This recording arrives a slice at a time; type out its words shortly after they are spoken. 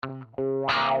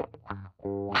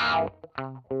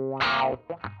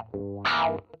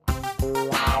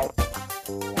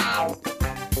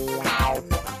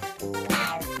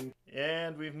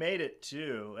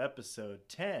episode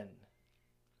 10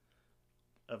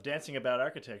 of Dancing About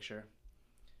Architecture,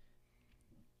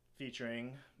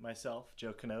 featuring myself,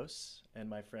 Joe Canos, and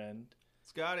my friend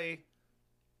Scotty.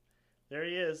 There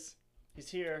he is. He's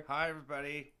here. Hi,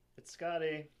 everybody. It's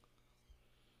Scotty.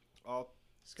 All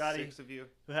Scotty, 6 of you.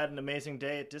 who had an amazing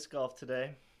day at disc golf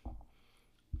today.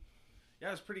 Yeah,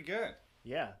 it was pretty good.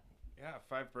 Yeah,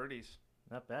 5 birdies.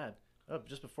 not bad. Oh,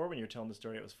 just before when you were telling the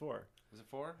story, it was 4. Was it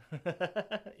 4?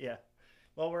 Yeah.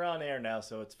 Well, we're on air now,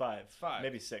 so it's 5. It's 5.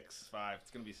 Maybe 6. 5.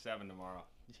 It's gonna be 7 tomorrow.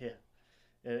 Yeah.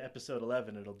 In episode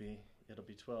 11, it'll be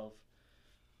 12.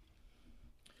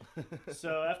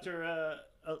 So after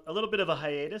a little bit of a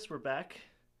hiatus, we're back,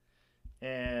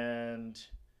 and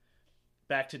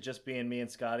back to just being me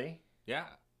and Scotty. Yeah.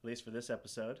 At least for this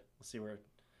episode. We'll see where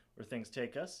things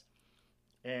take us.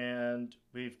 And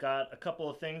we've got a couple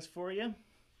of things for you.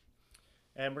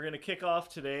 And we're going to kick off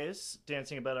today's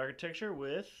Dancing About Architecture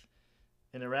with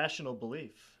an irrational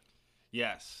belief.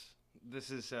 Yes. This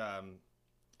is, a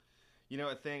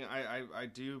thing. I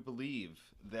do believe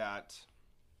that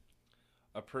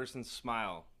a person's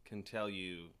smile can tell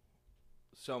you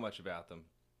so much about them.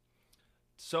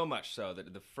 So much so that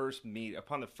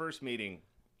upon the first meeting,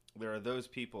 there are those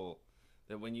people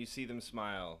that when you see them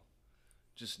smile,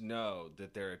 just know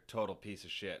that they're a total piece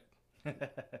of shit.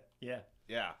 Yeah.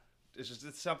 Yeah.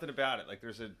 It's something about it. Like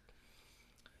there's a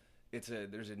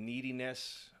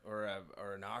neediness or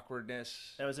an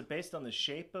awkwardness. Now, is it based on the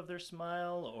shape of their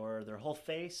smile or their whole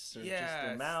face or just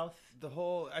their mouth?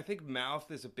 I think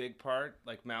mouth is a big part,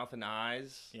 like mouth and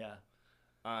eyes. Yeah.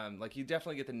 Like you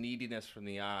definitely get the neediness from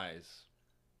the eyes.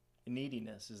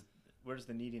 Neediness where's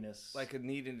the neediness? Like they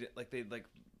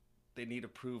need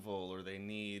approval, or they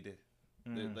need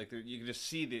you can just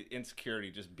see the insecurity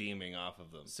just beaming off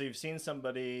of them. So you've seen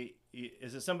somebody,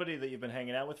 is it somebody that you've been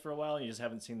hanging out with for a while and you just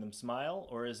haven't seen them smile?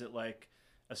 Or is it like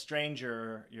a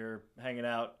stranger, you're hanging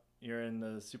out, you're in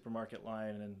the supermarket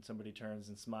line and somebody turns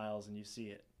and smiles and you see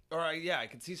it? Or I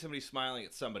could see somebody smiling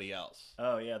at somebody else.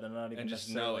 Oh yeah, they're not even and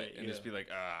just know it and you. just be like,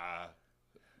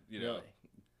 Really?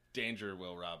 Danger,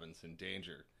 Will Robinson,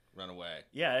 danger, run away.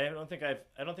 Yeah, I don't think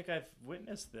I've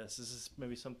witnessed this. This is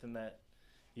maybe something that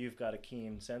you've got a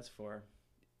keen sense for.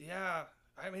 Yeah,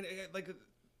 I mean,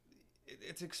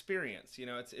 it's experience.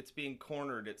 It's being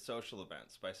cornered at social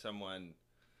events by someone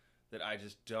that I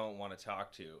just don't want to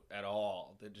talk to at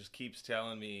all. That just keeps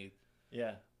telling me,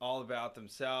 all about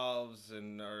themselves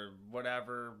or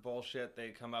whatever bullshit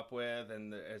they come up with,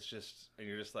 and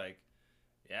you're just like,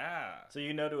 yeah. So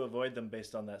you know to avoid them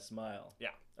based on that smile.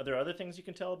 Yeah. Are there other things you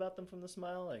can tell about them from the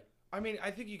smile? Like, I mean,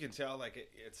 I think you can tell, like,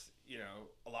 it's,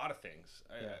 a lot of things.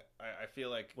 I feel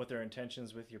like... what their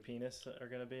intentions with your penis are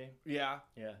going to be? Yeah.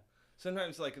 Yeah.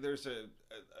 Sometimes, like, there's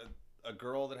a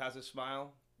girl that has a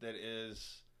smile that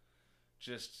is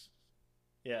just...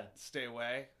 Yeah. Stay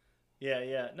away.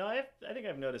 Yeah. No, I think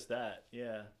I've noticed that.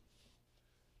 Yeah.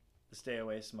 The stay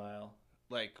away smile.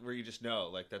 Like, where you just know,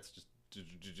 like, that's just...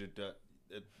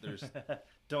 There's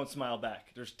don't smile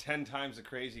back. There's 10 times the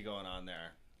crazy going on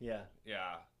there. Yeah.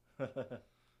 Yeah.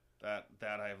 that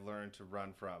I've learned to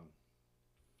run from.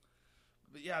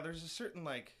 But yeah, there's a certain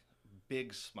like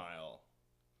big smile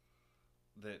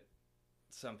that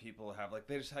some people have. Like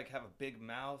they just like have a big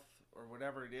mouth or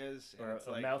whatever it is, and or it's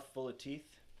a like, mouth full of teeth.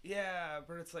 Yeah,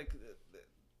 but it's like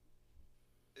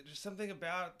there's something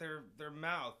about their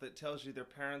mouth that tells you their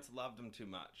parents loved them too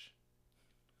much.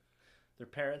 Their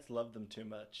parents loved them too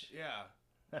much. Yeah.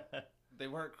 They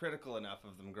weren't critical enough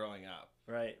of them growing up.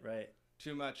 Right.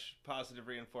 Too much positive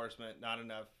reinforcement, not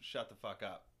enough shut the fuck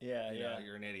up. Yeah.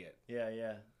 You're an idiot.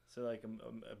 Yeah. So like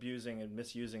abusing and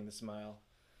misusing the smile.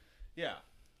 Yeah.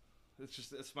 It's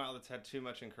just a smile that's had too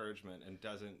much encouragement and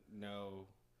doesn't know.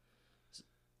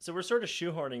 So we're sort of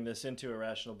shoehorning this into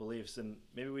irrational beliefs, and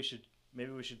maybe we should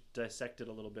dissect it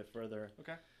a little bit further.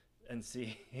 Okay. And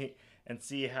see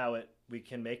how we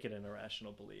can make it an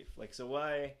irrational belief. Like, so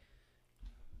why?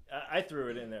 I threw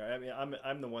it in there. I mean,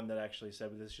 I'm the one that actually said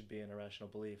this should be an irrational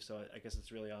belief, so I guess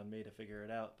it's really on me to figure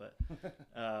it out. But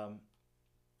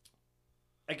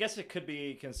I guess it could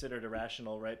be considered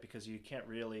irrational, right? Because you can't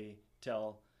really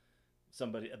tell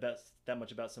somebody that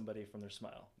much about somebody from their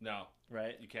smile. No,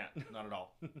 right? You can't. Not at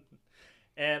all.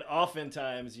 And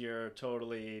oftentimes you're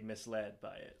totally misled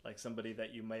by it. Like somebody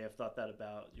that you may have thought that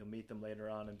about, you'll meet them later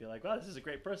on and be like, wow, this is a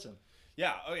great person.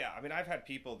 Yeah. Oh, yeah. I mean, I've had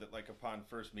people that, like, upon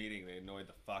first meeting, they annoyed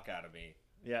the fuck out of me.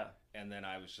 Yeah. And then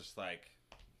I was just like,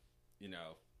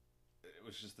 it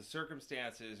was just the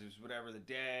circumstances. It was whatever the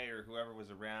day or whoever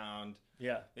was around.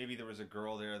 Yeah. Maybe there was a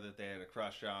girl there that they had a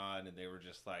crush on and they were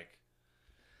just, like,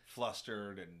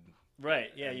 flustered and... Right.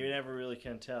 Yeah, you never really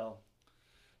can tell.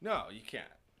 No, you can't.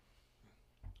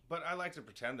 But I like to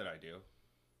pretend that I do.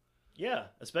 Yeah,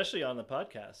 especially on the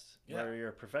podcast Yeah. where you're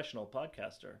a professional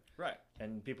podcaster Right.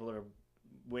 and people are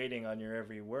waiting on your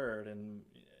every word, and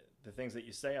the things that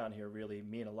you say on here really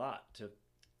mean a lot to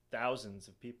thousands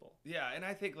of people. Yeah, and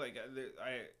I think like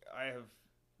I have,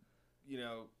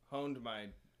 honed my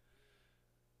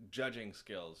judging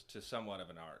skills to somewhat of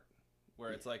an art,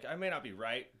 where it's like I may not be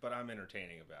right, but I'm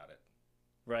entertaining about it.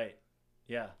 Right.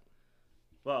 Yeah.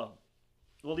 Well,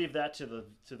 we'll leave that to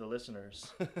the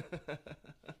listeners.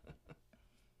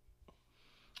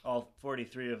 All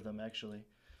 43 of them, actually.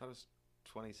 That was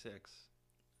 26.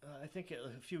 I think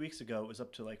a few weeks ago it was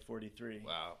up to like 43.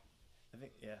 Wow. I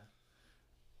think, yeah.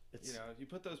 It's, You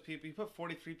put those people, you put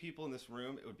 43 people in this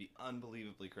room, it would be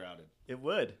unbelievably crowded. It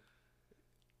would.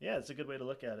 Yeah, it's a good way to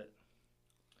look at it.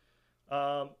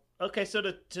 Okay, so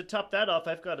to top that off,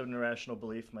 I've got an irrational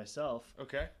belief myself.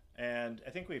 Okay. And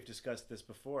I think we've discussed this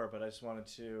before, but I just wanted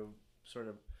to sort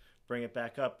of bring it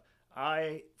back up.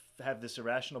 I have this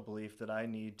irrational belief that I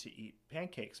need to eat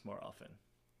pancakes more often.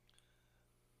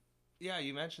 Yeah,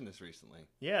 you mentioned this recently.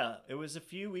 Yeah, it was a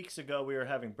few weeks ago. We were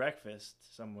having breakfast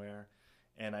somewhere,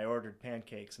 and I ordered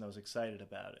pancakes, and I was excited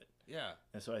about it. Yeah.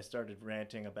 And so I started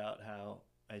ranting about how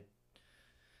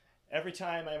every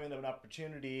time I'm in an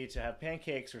opportunity to have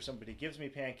pancakes, or somebody gives me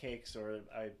pancakes, or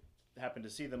I happen to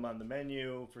see them on the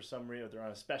menu for some reason, or they're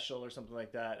on a special or something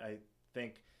like that, I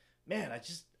think, man,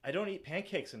 I don't eat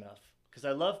pancakes enough because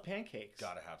I love pancakes.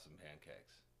 Gotta have some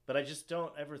pancakes. But I just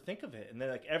don't ever think of it. And then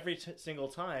like every single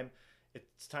time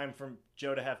it's time for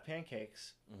Joe to have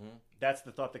pancakes, Mm-hmm. that's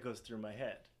the thought that goes through my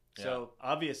head. Yeah. So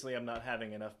obviously I'm not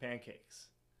having enough pancakes.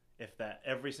 If that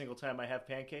every single time I have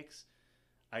pancakes,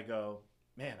 I go,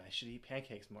 man, I should eat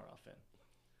pancakes more often.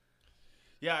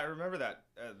 Yeah, I remember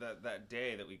that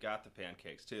day that we got the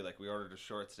pancakes too. Like we ordered a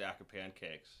short stack of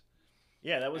pancakes.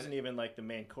 Yeah, that wasn't even like the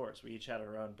main course. We each had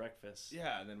our own breakfast.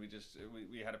 Yeah, and then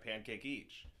we had a pancake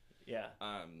each. Yeah.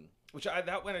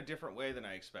 That went a different way than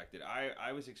I expected.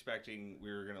 I was expecting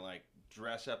we were gonna like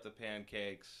dress up the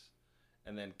pancakes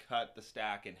and then cut the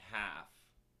stack in half.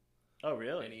 Oh,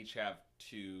 really? And each have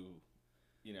two,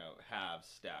 halves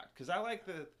stacked. Because I like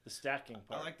the stacking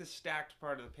part. I like the stacked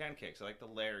part of the pancakes. I like the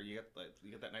layer. You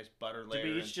get that nice butter layer.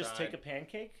 Did we each just inside. take a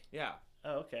pancake? Yeah.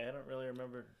 Oh, okay. I don't really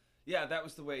remember. Yeah, that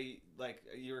was the way. Like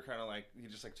you were kind of like you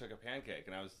just like took a pancake,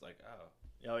 and I was like, oh.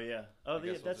 Oh yeah. Oh, I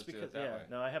guess we'll that's just do because it that way.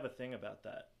 No, I have a thing about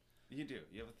that. You do.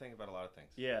 You have a thing about a lot of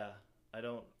things. Yeah, I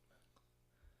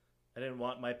didn't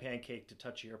want my pancake to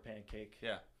touch your pancake.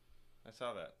 Yeah, I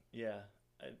saw that. Yeah,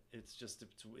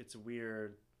 it's a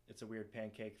weird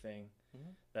pancake thing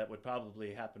Mhm. that would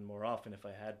probably happen more often if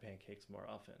I had pancakes more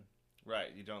often.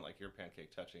 Right. You don't like your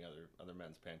pancake touching other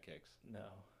men's pancakes. No,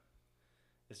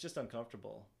 it's just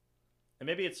uncomfortable, and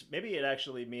maybe it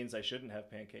actually means I shouldn't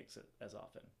have pancakes as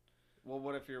often. Well,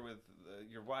 what if you're with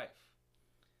your wife?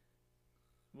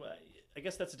 Well, I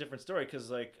guess that's a different story because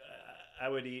like I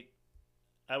would eat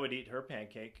her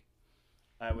pancake.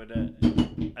 I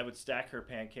would stack her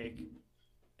pancake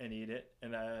and eat it,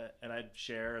 and I'd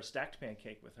share a stacked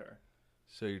pancake with her.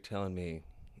 So you're telling me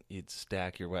you'd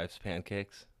stack your wife's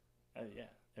pancakes? Yeah,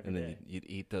 And then you'd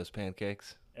eat those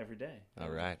pancakes? Every day. All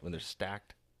right, when they're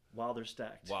stacked? While they're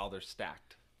stacked. While they're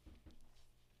stacked.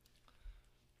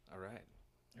 All right.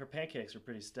 Her pancakes are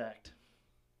pretty stacked.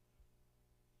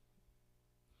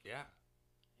 Yeah.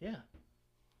 Yeah.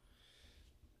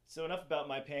 So enough about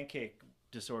my pancake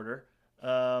disorder.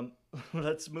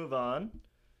 Let's move on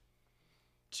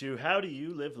to how do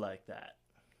you live like that?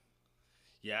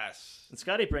 Yes. And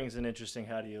Scotty brings an interesting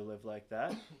how do you live like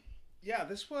that. Yeah,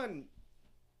 this one,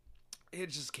 it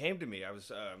just came to me. I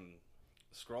was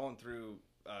scrolling through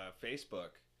Facebook,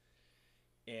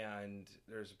 and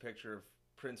there's a picture of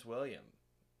Prince William,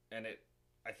 and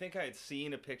I think I had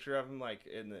seen a picture of him like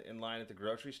in line at the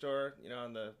grocery store,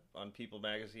 on People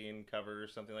magazine cover or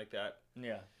something like that.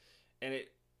 Yeah. And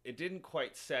it didn't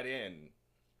quite set in,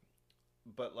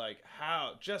 but like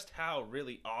how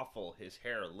really awful his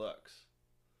hair looks.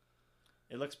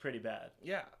 It looks pretty bad.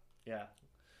 Yeah. Yeah.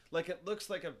 Like it looks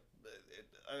like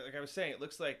like I was saying, it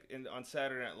looks like on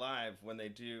Saturday Night Live when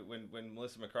when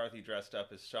Melissa McCarthy dressed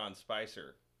up as Sean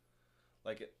Spicer.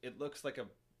 Like it looks like a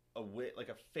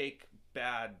fake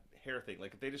bad hair thing.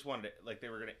 Like if they just wanted it, like they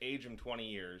were going to age him 20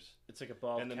 years. It's like a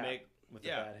bald And the cap make- with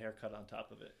yeah. a bad haircut on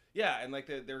top of it. Yeah, and like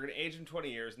they were going to age him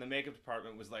 20 years, and the makeup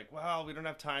department was like, well, we don't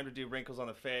have time to do wrinkles on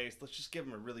the face. Let's just give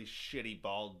him a really shitty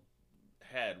bald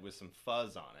head with some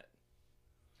fuzz on it.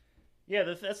 Yeah,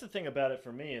 that's the thing about it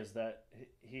for me is that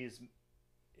he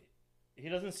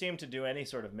doesn't seem to do any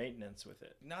sort of maintenance with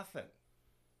it. Nothing.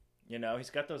 He's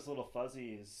got those little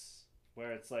fuzzies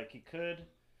where it's like he could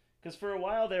Because for a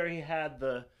while there, he had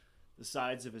the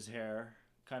sides of his hair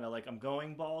kind of like I'm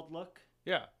going bald look,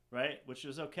 Yeah. right? Which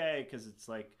was okay because it's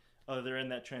like, oh, they're in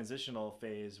that transitional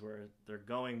phase where they're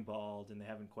going bald and they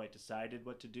haven't quite decided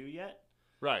what to do yet.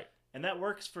 Right. And that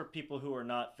works for people who are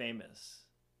not famous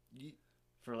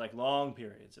for like long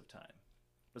periods of time.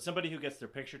 But somebody who gets their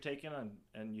picture taken on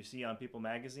and you see on People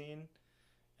magazine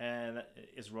and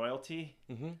is royalty,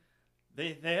 Mm-hmm.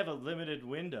 they have a limited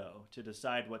window to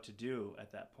decide what to do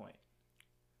at that point.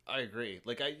 I agree.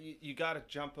 Like you got to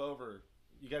jump over.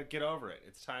 You got to get over it.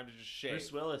 It's time to just shave.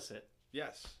 Bruce Willis it.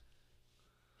 Yes.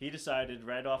 He decided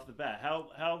right off the bat. How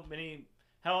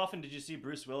often did you see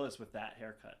Bruce Willis with that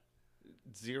haircut?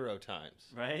 0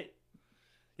 times. Right?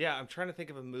 Yeah, I'm trying to think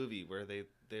of a movie where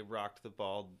they rocked the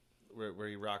bald, where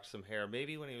he rocked some hair.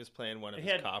 Maybe when he was playing one of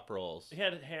his cop roles. He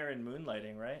had hair in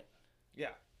Moonlighting, right?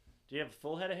 Yeah. Do you have a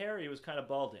full head of hair or he was kind of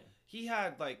balding? He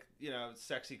had like,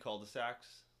 sexy cul-de-sacs.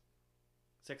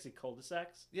 Sexy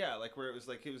cul-de-sacs? Yeah, like where it was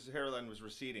like his hairline was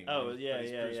receding. Oh, but yeah,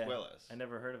 he's yeah, Bruce yeah. Willis. I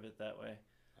never heard of it that way.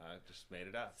 I just made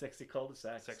it up. Sexy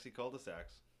cul-de-sacs. Sexy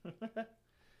cul-de-sacs.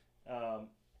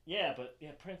 Yeah, but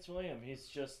Prince William, he's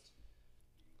just...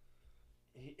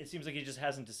 it seems like he just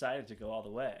hasn't decided to go all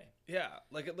the way. Yeah,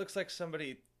 like it looks like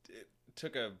somebody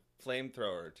took a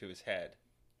flamethrower to his head.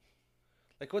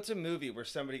 Like, what's a movie where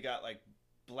somebody got like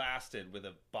blasted with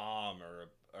a bomb or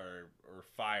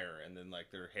fire, and then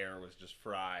like their hair was just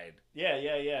fried?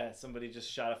 Yeah. Somebody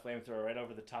just shot a flamethrower right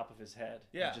over the top of his head.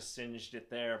 Yeah, and just singed it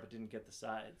there, but didn't get the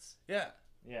sides. Yeah.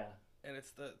 And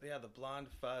it's the blonde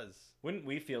fuzz. Wouldn't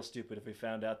we feel stupid if we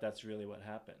found out that's really what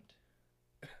happened?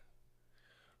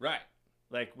 Right.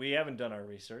 Like, we haven't done our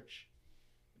research.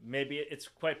 Maybe it's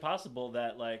quite possible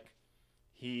that like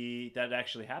that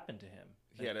actually happened to him.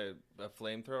 He had a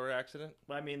flamethrower accident?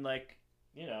 I mean, like,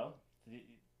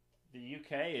 the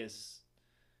UK is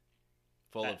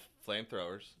full of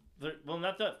flamethrowers. Well,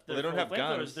 not that they don't have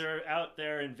guns. They're out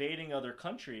there invading other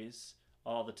countries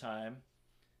all the time,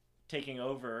 taking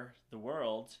over the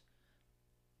world.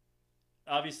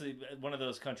 Obviously, one of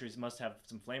those countries must have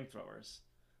some flamethrowers.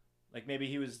 Like maybe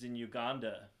he was in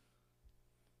Uganda,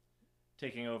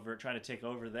 trying to take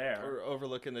over there, or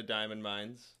overlooking the diamond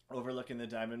mines.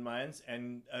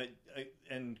 And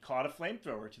caught a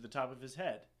flamethrower to the top of his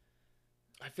head.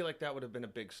 I feel like that would have been a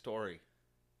big story.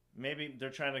 Maybe they're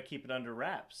trying to keep it under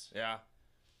wraps. Yeah.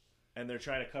 And they're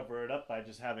trying to cover it up by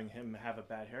just having him have a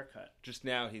bad haircut. Just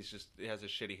now, he has a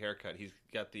shitty haircut. He's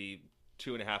got the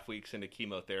 2.5 weeks into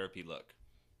chemotherapy look.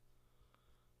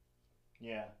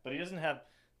 Yeah, but he doesn't have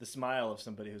the smile of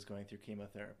somebody who's going through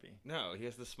chemotherapy. No, he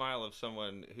has the smile of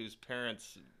someone whose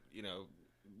parents,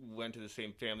 went to the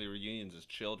same family reunions as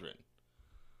children.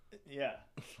 Yeah.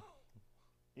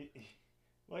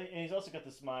 Well, and he's also got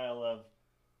the smile of,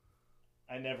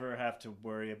 I never have to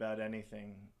worry about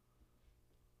anything.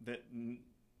 That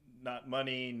not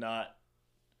money, not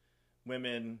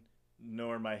women,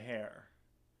 nor my hair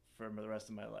for the rest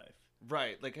of my life.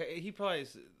 Right. Like, he probably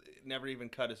has never even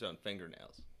cut his own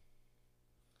fingernails.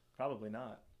 Probably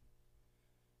not.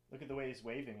 Look at the way he's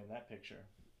waving in that picture.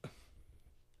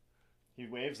 He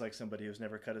waves like somebody who's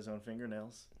never cut his own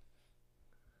fingernails.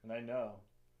 And I know.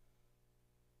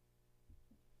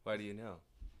 Why do you know?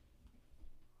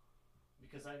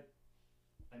 Because I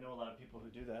know a lot of people who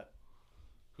do that.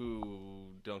 Who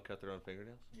don't cut their own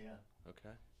fingernails? Yeah.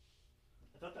 Okay.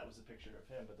 I thought that was a picture of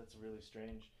him, but that's a really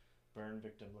strange burn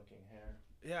victim looking hair.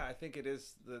 Yeah, I think it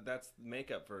is. That's the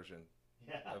makeup version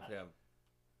of him.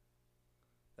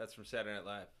 That's from Saturday Night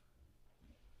Live.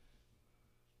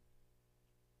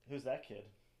 Who's that kid?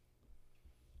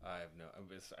 I have no.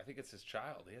 I think it's his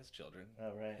child. He has children.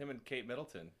 Oh, right. Him and Kate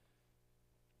Middleton.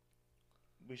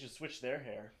 We should switch their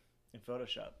hair in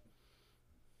Photoshop.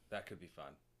 That could be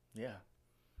fun. Yeah.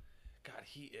 God,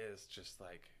 he is just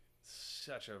like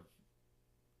such a.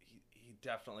 He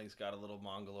definitely's got a little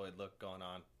mongoloid look going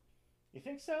on. You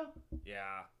think so?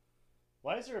 Yeah.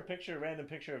 Why is there a random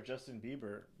picture of Justin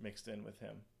Bieber mixed in with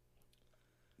him?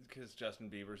 Because Justin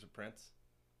Bieber's a prince.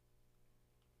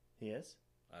 He is?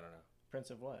 I don't know.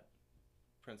 Prince of what?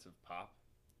 Prince of pop.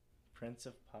 Prince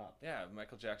of pop. Yeah,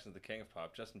 Michael Jackson's the king of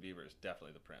pop. Justin Bieber is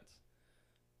definitely the prince.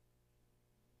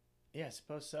 Yeah, I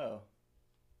suppose so.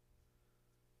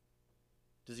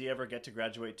 Does he ever get to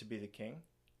graduate to be the king?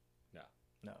 No.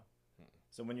 No. Mm-mm.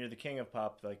 So when you're the king of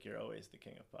pop, like, you're always the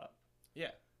king of pop.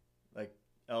 Yeah. Like,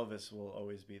 Elvis will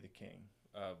always be the king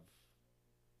of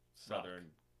Southern.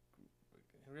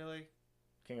 Rock. Really?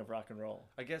 King of rock and roll.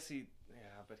 I guess he.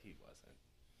 Yeah, but he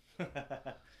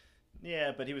wasn't.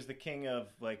 Yeah, but he was the king of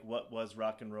like what was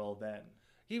rock and roll then.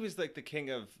 He was like the king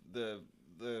of the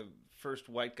first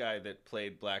white guy that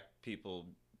played black people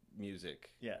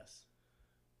music Yes.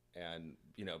 and,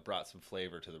 you know, brought some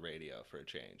flavor to the radio for a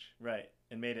change. Right.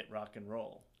 And made it rock and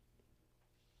roll.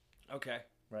 Okay.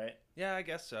 Right? Yeah, I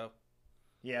guess so.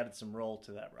 He added some roll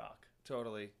to that rock.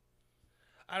 Totally.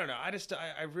 I don't know.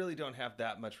 I really don't have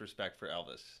that much respect for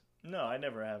Elvis. No, I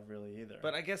never have really either.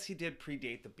 But I guess he did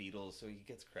predate the Beatles, so he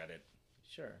gets credit.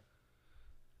 Sure.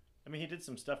 I mean, he did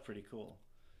some stuff pretty cool.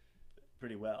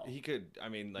 Pretty well. He could, I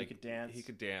mean, like... He could dance. He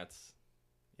could dance.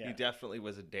 Yeah. He definitely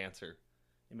was a dancer.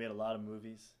 He made a lot of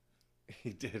movies.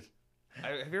 He did.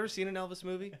 Have you ever seen an Elvis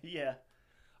movie? Yeah.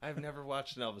 I've never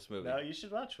watched an Elvis movie. No, you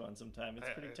should watch one sometime. It's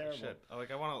pretty terrible. Shit.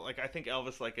 I think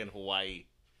Elvis, like, in Hawaii.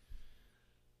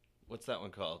 What's that one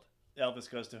called? Elvis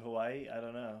Goes to Hawaii? I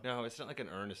don't know. No, it's not like an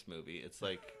earnest movie. It's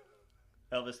like...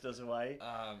 Elvis Does Hawaii?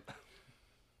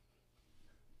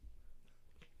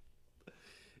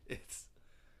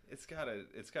 It's got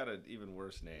an even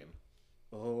worse name.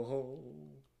 Oh,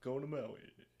 going to Maui.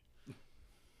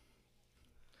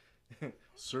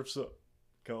 Surf's up.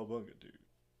 Cowabunga, dude.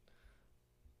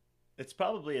 It's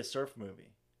probably a surf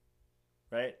movie.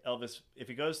 Right?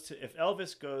 If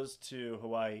Elvis goes to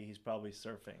Hawaii, he's probably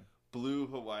surfing. Blue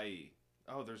Hawaii.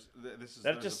 Oh, That there's just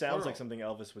a sounds plural. like something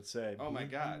Elvis would say. Oh my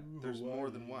God, there's Hawaii. more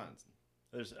than one.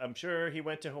 I'm sure he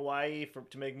went to Hawaii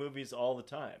to make movies all the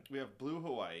time. We have Blue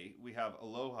Hawaii. We have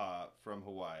Aloha from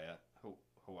Hawaii.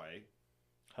 Hawaii.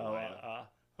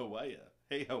 Hawaii.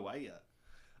 Hey, Hawaii.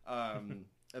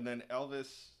 And then Elvis.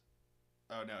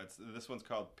 Oh no, this one's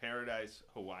called Paradise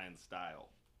Hawaiian Style.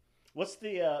 What's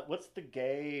the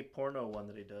gay porno one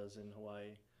that he does in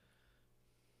Hawaii?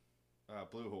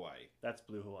 Blue Hawaii. That's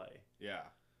Blue Hawaii. Yeah.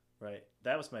 Right.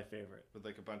 That was my favorite. With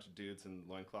like a bunch of dudes in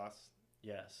loincloths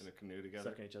Yes. in a canoe together.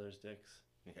 Sucking each other's dicks.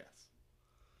 Yes.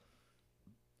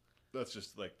 That's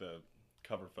just like the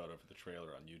cover photo for the trailer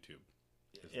on YouTube.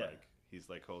 It's like he's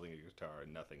like holding a guitar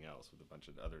and nothing else with a bunch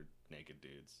of other naked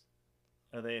dudes.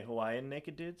 Are they Hawaiian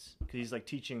naked dudes? Because he's like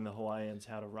teaching the Hawaiians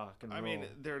how to rock and roll. I mean,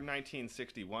 they're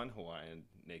 1961 Hawaiian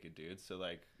naked dudes, so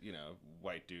like, you know,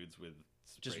 white dudes with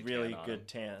just spray really tan on good them.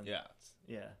 tan. Yeah.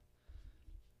 Yeah.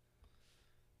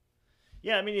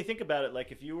 Yeah, I mean, you think about it,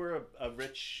 like if you were a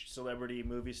rich celebrity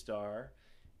movie star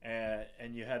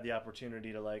and you had the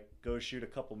opportunity to like go shoot a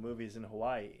couple movies in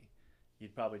Hawaii,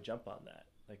 you'd probably jump on that.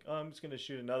 Like, oh, I'm just going to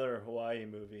shoot another Hawaii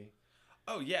movie.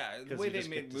 Oh, yeah. The 'Cause way you they just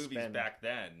made get to movies spend- back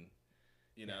then,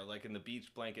 you know, like in the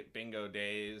beach blanket bingo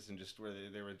days and just where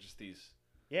there were just these,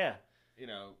 Yeah. you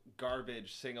know,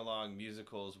 garbage sing-along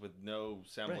musicals with no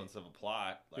semblance of a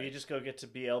plot. But you just go get to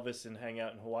be Elvis and hang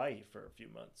out in Hawaii for a few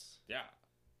months. Yeah,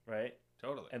 Right?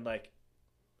 totally. And like,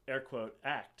 air quote,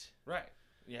 act. Right.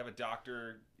 You have a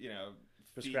doctor, you know,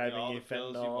 Prescribing feeding you all you the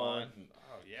pills you fentanyl. want. And,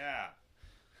 oh, yeah.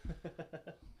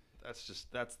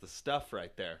 That's the stuff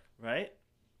right there. Right?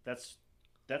 That's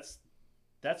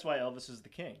why Elvis is the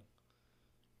king.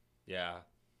 Yeah.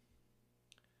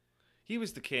 He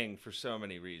was the king for so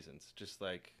many reasons. Just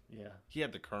like Yeah. he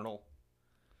had the colonel.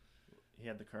 He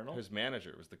had the colonel? His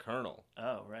manager was the colonel.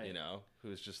 Oh, right. You know, who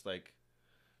was just like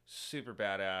super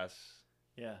badass,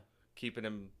 Yeah. keeping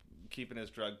his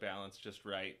drug balance just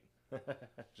right,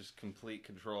 just complete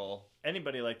control.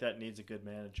 Anybody like that needs a good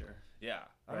manager. Yeah.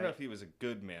 I don't know Right. if he was a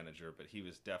good manager, but he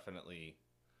was definitely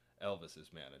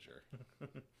Elvis's manager.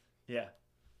 Yeah.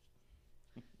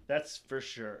 That's for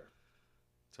sure.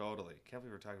 Totally. Can't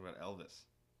believe we're talking about Elvis.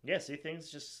 Yeah, see, things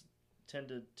just tend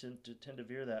to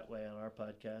veer that way on our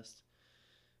podcast.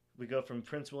 We go from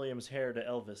Prince William's hair to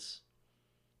Elvis.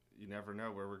 You never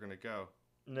know where we're going to go.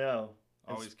 No.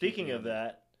 And Always speaking keeping of it-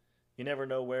 that, you never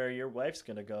know where your wife's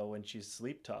going to go when she's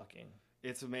sleep talking.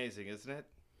 It's amazing, isn't it?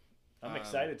 I'm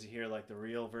excited to hear like the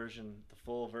real version, the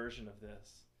full version of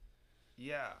this.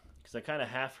 Yeah. Because I kind of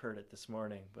half heard it this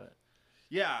morning, but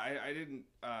Yeah, I didn't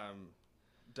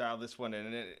dial this one in,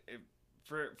 and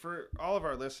for all of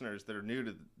our listeners that are new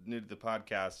to the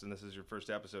podcast, and this is your first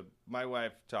episode, my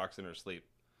wife talks in her sleep,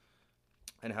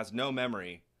 and has no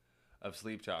memory of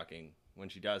sleep talking when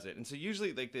she does it, and so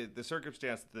usually like the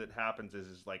circumstance that happens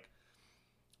is like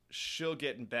she'll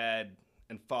get in bed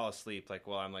and fall asleep like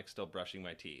while I'm like still brushing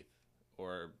my teeth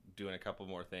or doing a couple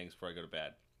more things before I go to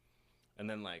bed, and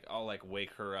then like I'll like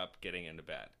wake her up getting into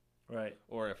bed. right.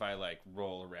 Or if I like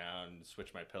roll around,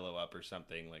 switch my pillow up or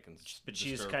something, like, and But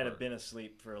she's disturb kind her. of been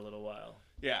asleep for a little while.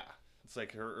 Yeah, it's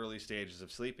like her early stages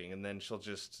of sleeping, and then she'll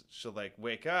like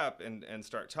wake up and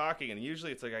start talking, and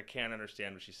usually it's like I can't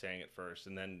understand what she's saying at first,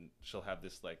 and then she'll have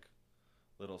this like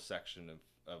little section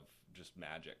of just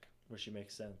magic Where she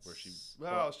makes sense. where she's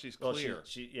Well, clear.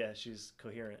 she's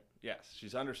coherent. Yes,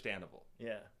 she's understandable.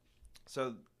 Yeah.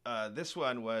 So this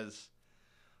one was,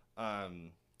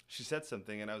 she said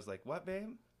something, and I was like, "What, babe?"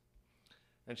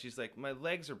 And she's like, my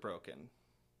legs are broken.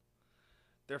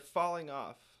 They're falling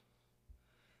off.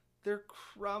 They're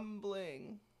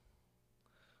crumbling.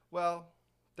 Well,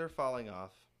 they're falling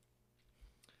off.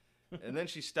 And then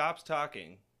she stops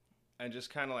talking and just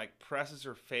kind of like presses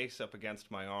her face up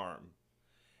against my arm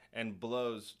and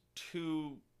blows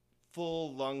 2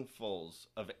 full lungfuls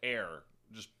of air,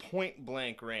 just point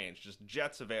blank range, just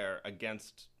jets of air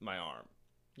against my arm.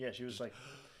 Yeah, she was like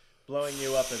blowing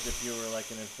you up as if you were like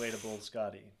an inflatable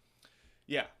Scotty.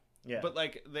 Yeah. Yeah. But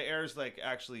like the air's like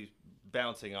actually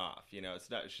bouncing off, you know. It's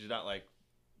not, she's not like,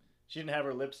 She didn't have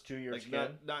her lips to your like skin?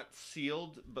 not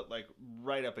sealed, but like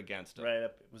right up against it. Right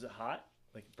up. Was it hot?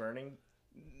 Like burning?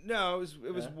 No,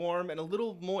 it was Yeah. warm and a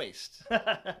little moist,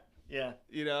 Yeah.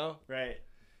 you know? Right.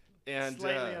 And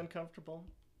Slightly uncomfortable.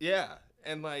 yeah,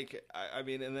 and like I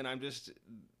mean, and then I'm just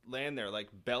laying there like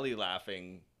belly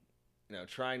laughing, you know,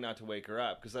 trying not to wake her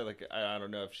up because I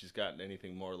don't know if she's got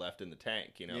anything more left in the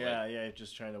tank, you know. Yeah, like, yeah,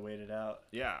 just trying to wait it out.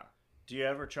 yeah, Do you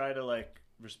ever try to like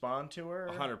respond to her?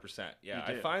 100%. Yeah, You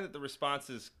I do. find that the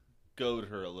responses goad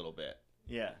her a little bit,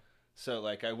 Yeah. so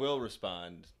like I will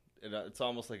respond. It's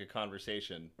almost like a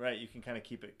conversation. Right, you can kind of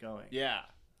keep it going. Yeah.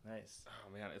 Nice.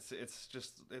 Oh man,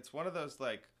 it's one of those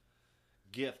like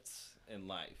gifts in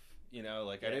life, you know.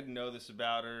 Like I Yeah. didn't know this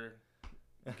about her,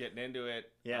 getting into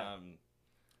it. Yeah.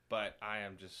 But I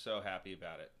am just so happy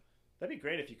about it. That'd be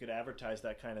great if you could advertise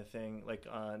that kind of thing like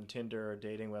on Tinder or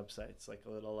dating websites, like a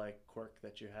little like quirk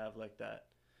that you have like that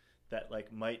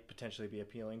like might potentially be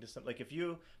appealing to some. Like if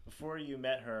you before you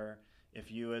met her,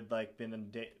 if you had like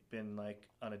been like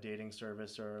on a dating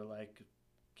service or like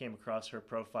came across her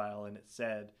profile and it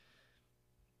said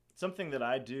something that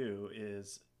I do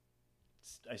is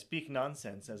I speak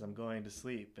nonsense as I'm going to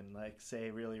sleep and like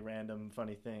say really random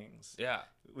funny things. Yeah,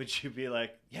 Would you be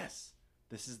like, yes,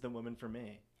 this is the woman for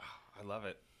me? I love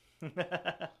it.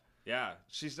 Yeah,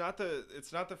 it's not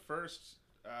the first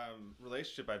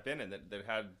relationship I've been in that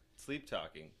had sleep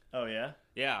talking. Oh yeah,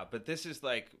 Yeah, but this is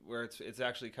like where it's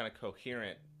actually kind of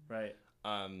coherent. right.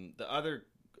 The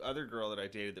other girl that I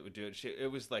dated that would do it,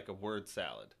 it was like a word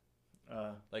salad.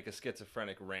 Like a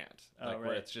schizophrenic rant, like where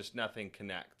right. it's just nothing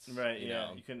connects. Right, you yeah.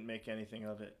 know? You couldn't make anything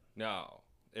of it. No,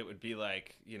 it would be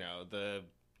like, you know,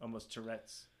 Almost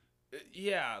Tourette's.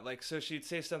 yeah, like so she'd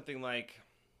say something like,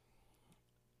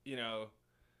 you know,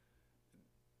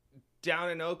 down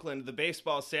in Oakland, the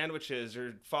baseball sandwiches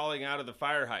are falling out of the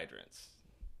fire hydrants.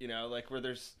 You know, like where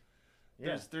there's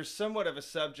somewhat of a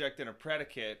subject and a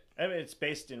predicate. I mean, it's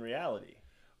based in reality.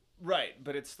 Right,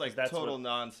 but it's like 'Cause that's total what-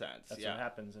 nonsense. That's yeah. what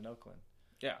happens in Oakland.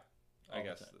 Yeah, I all the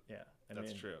guess time. Yeah, I that's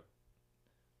mean, true.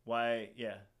 Why?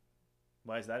 Yeah,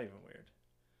 why is that even weird?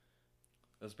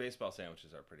 Those baseball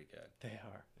sandwiches are pretty good. They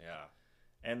are. Yeah.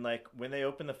 And like when they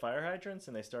open the fire hydrants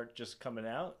and they start just coming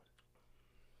out.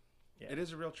 Yeah. It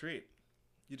is a real treat.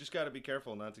 You just got to be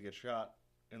careful not to get shot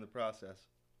in the process.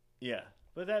 Yeah,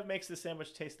 but that makes the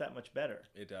sandwich taste that much better.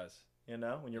 It does. You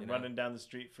know, when you're You know. running down the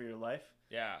street for your life.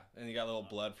 Yeah, and you got a little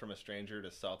blood from a stranger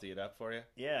to salty it up for you.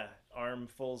 Yeah,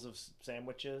 armfuls of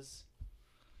sandwiches.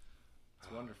 It's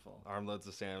wonderful. Armloads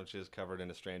of sandwiches covered in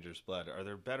a stranger's blood. Are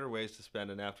there better ways to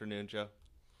spend an afternoon, Joe?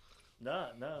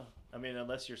 No. I mean,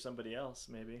 unless you're somebody else,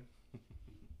 maybe.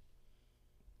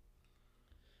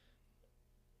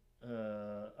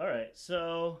 All right,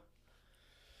 so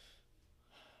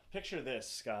picture this,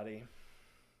 Scotty.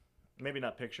 Maybe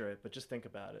not picture it, but just think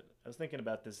about it. I was thinking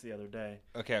about this the other day.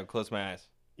 Okay, I'll close my eyes.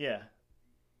 Yeah.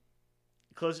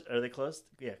 Are they closed?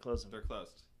 Yeah, close them. They're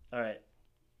closed. All right.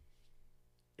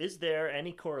 Is there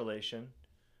any correlation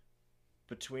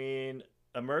between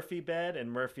a Murphy bed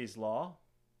and Murphy's Law?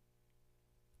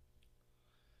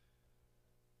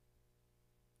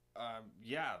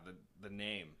 Yeah, the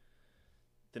name.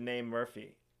 The name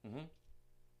Murphy. Mm-hmm.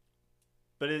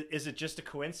 But is it just a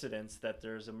coincidence that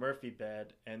there's a Murphy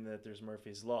bed and that there's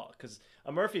Murphy's Law? Because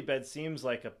a Murphy bed seems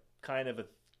like a kind of a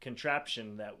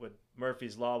contraption that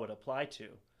Murphy's Law would apply to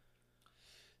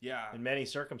Yeah. in many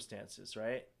circumstances,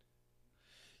 right?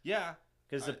 Yeah.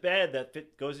 Because the bed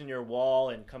that goes in your wall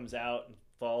and comes out and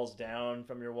falls down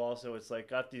from your wall, so it's like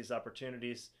got these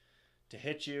opportunities to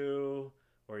hit you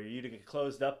or you to get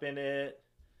closed up in it.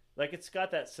 Like it's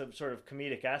got that some sort of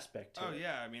comedic aspect to Oh it,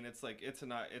 yeah, I mean it's like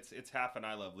it's half an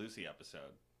I Love Lucy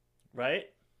episode right?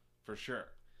 for sure.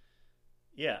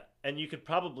 Yeah, and you could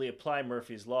probably apply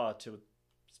Murphy's Law to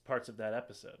parts of that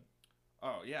episode.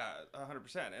 Oh yeah,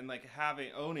 100%. And like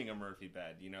owning a Murphy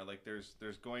bed, you know, like there's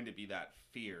going to be that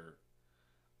fear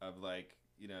of like,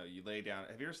 you know, you lay down.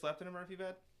 Have you ever slept in a Murphy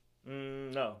bed?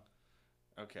 No.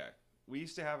 Okay. We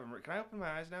used to have can I open my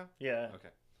eyes now? Yeah.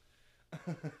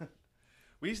 Okay.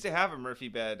 We used to have a Murphy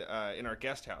bed in our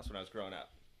guest house when I was growing up.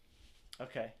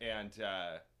 Okay. And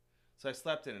so I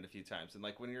slept in it a few times. And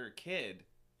like when you're a kid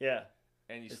Yeah.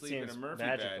 and you It sleep in a seems Murphy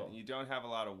magical. bed and you don't have a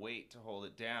lot of weight to hold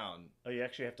it down, Oh, you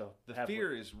actually have to. the have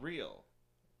fear is real.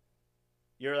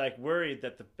 You're like worried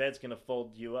that the bed's gonna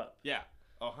fold you up. Yeah,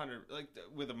 100. Like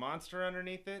with a monster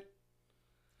underneath it.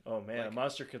 Oh man, Like, a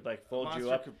monster could like A fold monster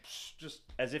you up could just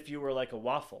as if you were like a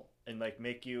waffle and like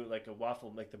make you like a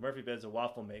waffle. Like the Murphy bed's a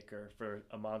waffle maker for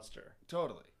a monster,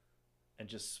 totally. and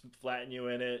just flatten you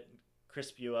in it,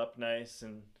 crisp you up nice,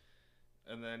 and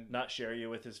And then not share you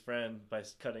with his friend by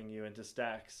cutting you into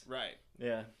stacks. right.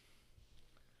 Yeah,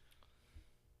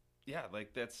 Yeah,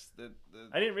 like that's the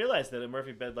I didn't realize that a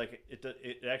Murphy bed like it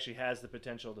actually has the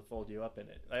potential to fold you up in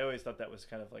it. I always thought that was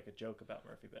kind of like a joke about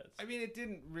Murphy beds. I mean, it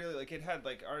didn't really like it had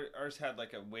like ours had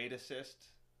like a weight assist,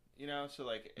 so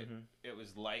like it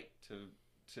was light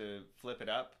to flip it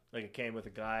up. Like it came with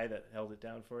a guy that held it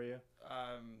down for you,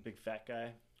 big fat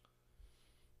guy.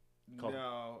 Called-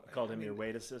 no, Called I him your mean,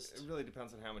 weight assist. It really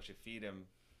depends on how much you feed him,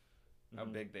 how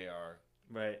Mhm. big they are.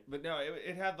 Right, But no,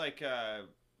 it had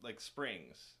like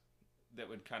springs that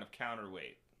would kind of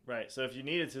counterweight. right. So if you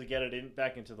needed to get it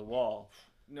back into the wall,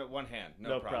 No, one hand, No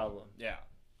no problem. problem. Yeah,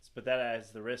 but that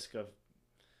adds the risk of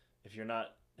if you're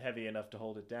not heavy enough to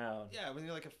hold it down. yeah. When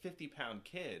you're like a 50-pound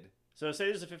kid, So say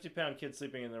there's a 50-pound kid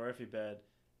sleeping in the Murphy bed,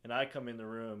 and I come in the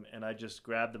room and I just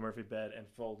grab the Murphy bed and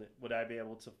fold it. Would I be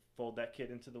able to fold that kid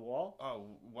into the wall?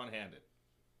 one-handed.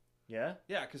 Yeah?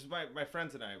 Yeah, because my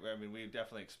friends and I mean, we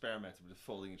definitely experimented with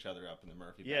folding each other up in the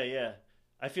Murphy Yeah, bed. yeah.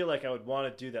 I feel like I would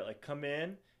want to do that. Like come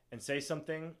in and say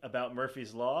something about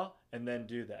Murphy's Law and then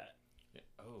do that. Yeah.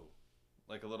 Oh,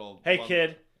 like a little Hey,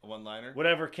 kid, a one-liner.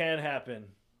 whatever can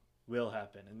happen will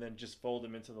happen. And then just fold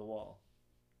him into the wall.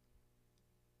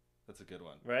 That's a good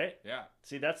one. Right? Yeah,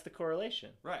 See, that's the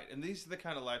correlation. right. And these are the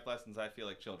kind of life lessons I feel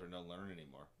like children don't learn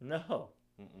anymore. No,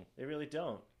 Mm-mm. they really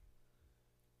don't.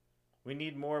 We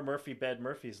need more Murphy bed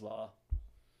Murphy's Law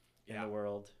in Yeah. the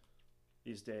world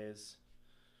these days.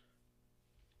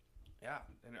 Yeah,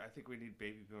 and I think we need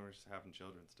baby boomers having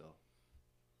children still.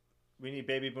 We need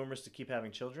baby boomers to keep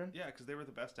having children. Yeah, because they were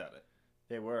the best at it.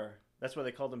 They were. That's why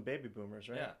they called them baby boomers,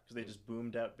 right? Yeah. Because they just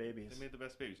boomed out babies. They made the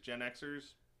best babies. Gen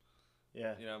Xers,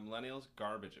 Yeah. millennials,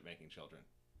 garbage at making children.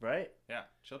 Right? Yeah,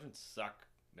 children suck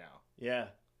now. Yeah.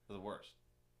 They're the worst.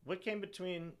 What came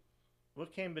between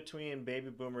baby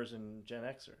boomers and Gen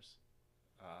Xers?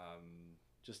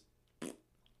 Just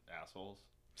Assholes.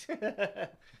 because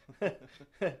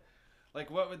Like,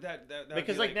 what would that would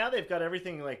be like now they've got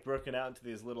everything like broken out into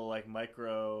these little like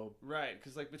micro. right?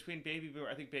 Because like between baby boomer,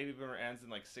 I think baby boomer ends in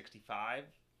like 65.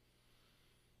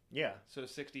 Yeah. So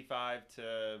 65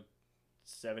 to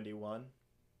 71.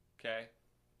 okay,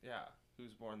 yeah.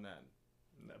 Who's born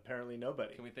then? Apparently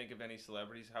nobody. Can we think of any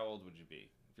celebrities? How old would you be?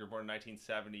 If you're born in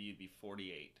 1970, you'd be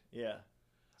 48. Yeah.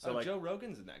 So So like Joe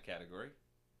Rogan's in that category.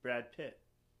 Brad Pitt.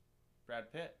 Brad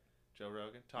Pitt, Joe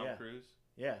Rogan, Tom Yeah. Cruise.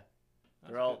 Yeah.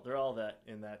 That's They're all that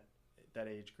in that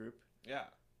age group. Yeah.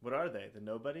 What are they? The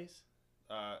nobodies?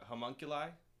 Homunculi.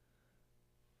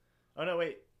 Oh no,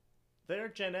 wait. They're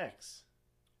Gen X.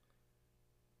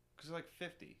 Because they're like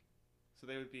 50. So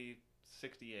they would be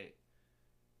 68,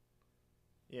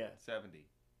 Yeah. 70.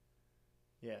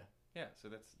 Yeah. Yeah, so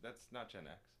that's not Gen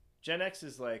X. Gen X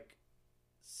is like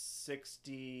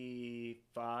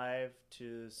 65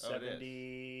 to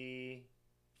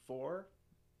 74.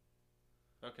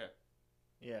 Okay,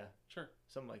 Yeah, sure.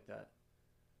 something like that.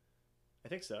 I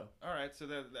think so. All right, so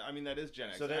that is Gen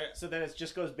X. So then it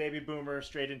just goes baby boomer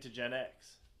straight into Gen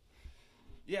X.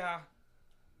 Yeah,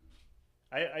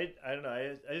 I don't know.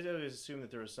 I always assumed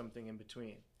that there was something in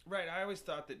between. right. I always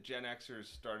thought that Gen Xers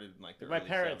started in like the My early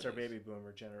parents 70s. are baby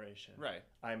boomer generation. Right.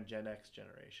 I'm Gen X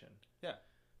generation. Yeah.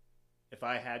 If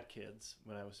I had kids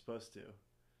when I was supposed to,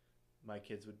 my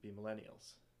kids would be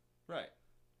millennials, Right.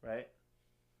 right?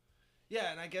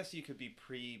 Yeah, and I guess you could be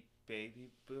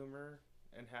pre-baby boomer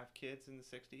and have kids in the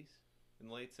 60s, in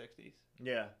the late 60s.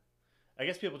 Yeah. I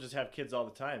guess people just have kids all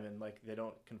the time and like they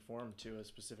don't conform to a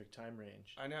specific time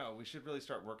range, I know. We should really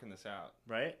start working this out.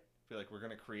 right? I feel like we're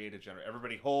going to create a generation.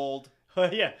 Everybody hold.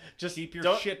 Yeah, just Keep your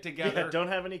don't- shit together. Yeah, don't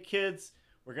have any kids.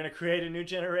 We're gonna create a new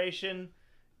generation,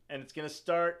 and it's gonna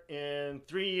start in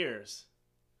 3 years.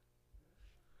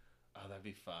 Oh, that'd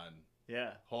be fun.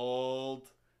 Yeah, Hold.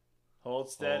 hold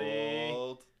steady,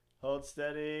 hold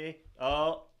steady.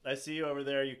 Oh, I see you over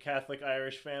there, you Catholic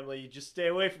Irish family. You just stay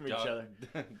away from each other.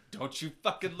 Don't you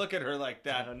fucking look at her like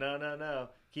that. No.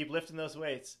 Keep lifting those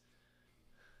weights.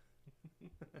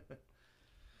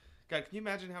 God, can you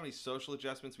imagine how many social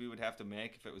adjustments we would have to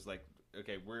make if it was like,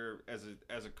 okay, we're as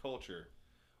a culture,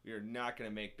 we are not going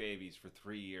to make babies for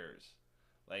 3 years.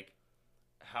 Like,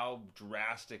 how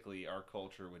drastically our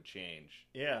culture would change.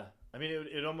 Yeah. I mean,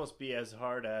 it'd almost be as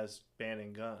hard as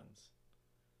banning guns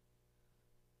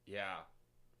Yeah.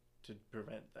 to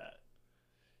prevent that.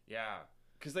 Yeah.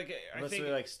 Because, like, I Unless think...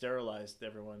 they, like, sterilized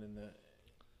everyone in the...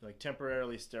 Like,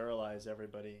 temporarily sterilize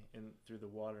everybody through the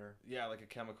water. Yeah, like a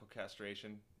chemical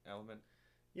castration element.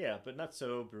 Yeah, but not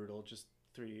so brutal. Just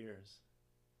 3 years.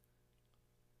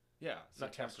 Yeah. It's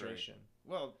not temporary. Castration.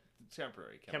 Well,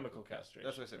 temporary Chemical castration.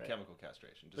 That's what I said, right. chemical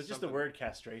castration. But just the something- word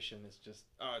castration is just...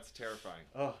 Oh, it's terrifying.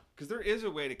 Oh. Because there is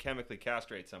a way to chemically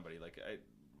castrate somebody. Like,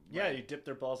 Yeah, right. you dip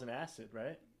their balls in acid,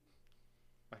 right?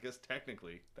 I guess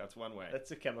technically that's one way. That's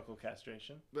a chemical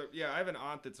castration. But yeah, I have an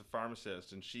aunt that's a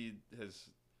pharmacist, and she has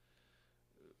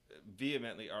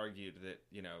vehemently argued that,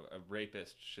 you know, a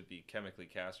rapist should be chemically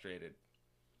castrated.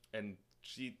 And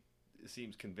she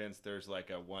seems convinced there's like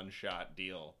a one-shot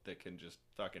deal that can just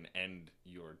fucking end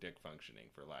your dick functioning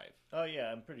for life. Oh,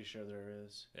 yeah, I'm pretty sure there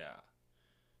is. Yeah.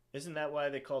 Isn't that why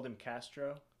they called him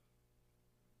Castro?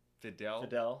 Fidel?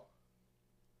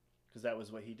 Because that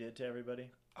was what he did to everybody?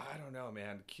 I don't know,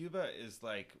 man. Cuba is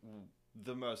like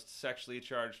the most sexually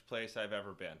charged place I've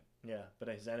ever been. Yeah, but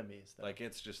his enemies, though. Like,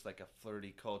 it's just like a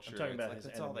flirty culture. I'm talking It's about like, his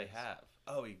that's all they enemies. have.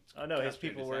 Oh, no, his castrated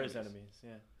people were his enemies,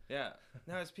 yeah. Yeah.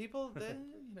 Now, his people, they,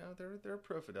 you know, they're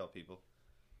pro-Fidel people.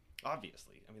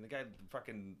 Obviously. I mean, the guy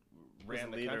fucking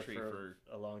ran Was the leader country for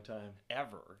a long time.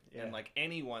 ever. Yeah. And, like,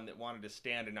 anyone that wanted to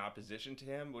stand in opposition to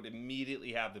him would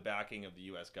immediately have the backing of the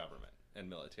U.S. government and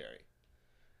military.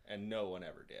 And no one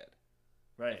ever did.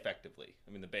 Right. Effectively.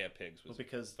 I mean, the Bay of Pigs was Well,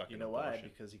 because, fucking you know abortion. why?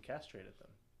 Because he castrated them.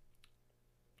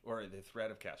 Or the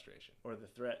threat of castration. Or the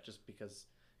threat, just because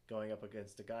going up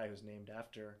against a guy who's named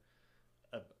after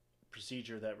a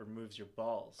procedure that removes your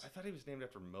balls. I thought he was named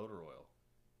after motor oil.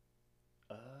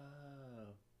 Oh.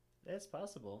 It's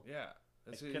possible. Yeah.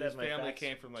 That's I his could have my family facts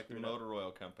came from, like, the screwed up. motor oil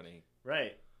company.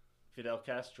 Right. Fidel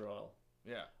Castro oil.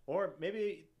 Yeah. Or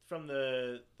maybe from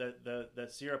the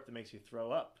syrup that makes you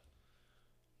throw up.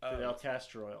 Fidel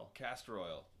Castro oil. Castor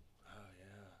oil. Oh,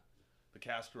 yeah. The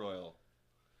castor oil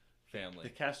family. The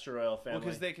castor oil family. Well,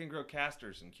 because they can grow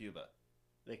castors in Cuba.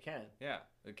 They can. Yeah.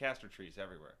 The castor trees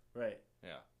everywhere. Right.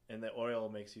 Yeah. And the oil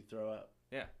makes you throw up.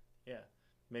 Yeah. Yeah.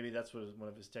 Maybe that's one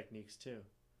of his techniques, too.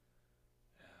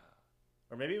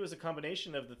 Or maybe it was a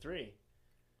combination of the three.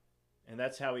 And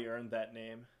that's how he earned that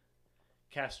name.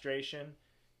 Castration,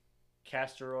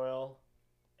 castor oil,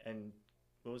 and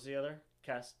what was the other?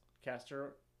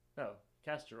 Castor oil.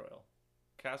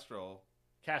 Castrol.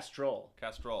 Castrol.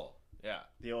 Castrol. Yeah.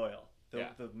 The oil. Yeah.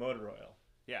 The motor oil.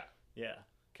 Yeah. Yeah.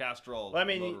 Castrol. Well, I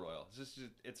mean, motor oil. It's just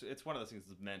it's one of those things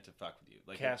that's meant to fuck with you.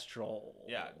 Like Castrol.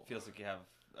 Yeah. It feels like you have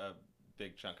a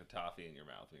big chunk of toffee in your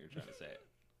mouth when you're trying to say it.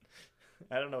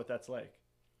 I don't know what that's like.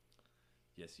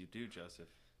 Yes, you do, Joseph.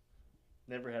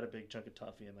 Never had a big chunk of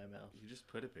toffee in my mouth. You just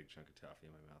put a big chunk of toffee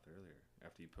in my mouth earlier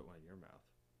after you put one in your mouth.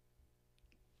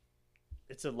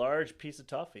 It's a large piece of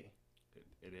toffee.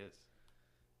 It is.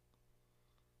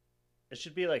 It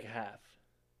should be like half.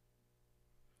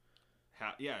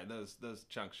 Yeah, those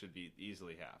chunks should be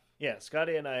easily half. Yeah,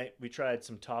 Scotty and we tried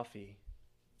some toffee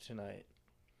tonight.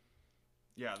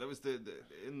 Yeah, that was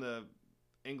in the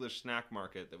English snack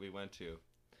market that we went to.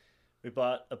 We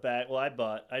bought a bag.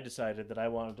 Well, I decided that I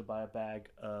wanted to buy a bag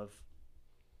of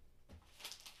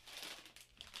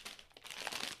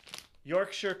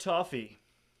Yorkshire toffee.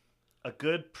 A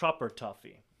good, proper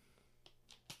toffee.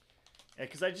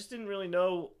 Because I just didn't really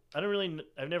know.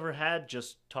 I've never had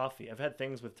just toffee. I've had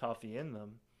things with toffee in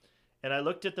them. And I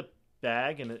looked at the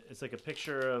bag, and it's like a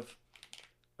picture of,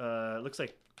 it looks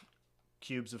like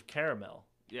cubes of caramel.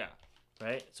 Yeah.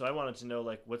 Right? So I wanted to know,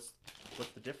 like, what's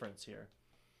the difference here?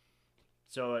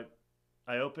 So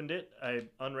I opened it. I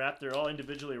unwrapped. They're all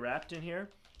individually wrapped in here.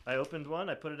 I opened one.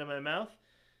 I put it in my mouth.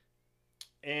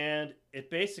 And it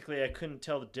basically, I couldn't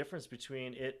tell the difference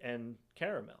between it and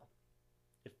caramel.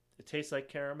 It tastes like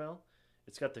caramel.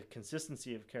 It's got the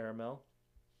consistency of caramel.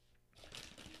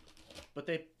 But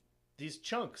these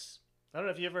chunks, I don't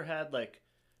know if you ever had like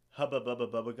Hubba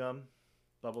Bubba bubble gum,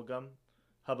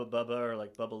 Hubba Bubba or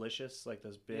like Bubblicious, like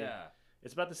those big. Yeah.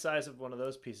 It's about the size of one of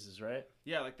those pieces, right?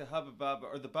 Yeah, like the Hubba Bubba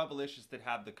or the Bubblicious that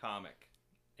had the comic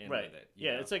in Right. with it.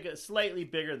 Yeah, it's like slightly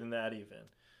bigger than that even.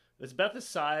 It's about the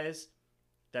size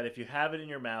that if you have it in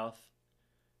your mouth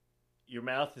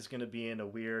is going to be in a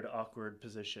weird, awkward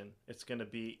position. It's going to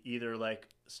be either like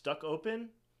stuck open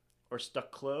or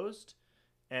stuck closed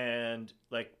and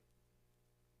like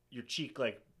your cheek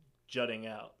like jutting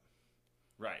out.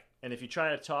 Right. And if you try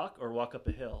to talk or walk up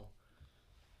a hill.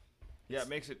 Yeah, it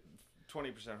makes it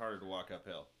 20% harder to walk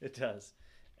uphill. It does.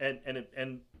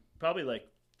 and probably like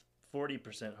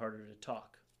 40% harder to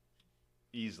talk.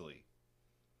 Easily.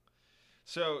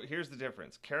 So here's the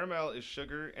difference. Caramel is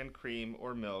sugar and cream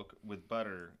or milk with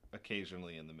butter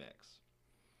occasionally in the mix.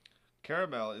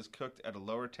 Caramel is cooked at a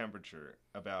lower temperature,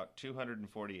 about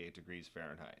 248 degrees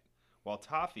Fahrenheit, while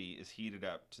toffee is heated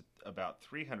up to about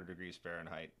 300 degrees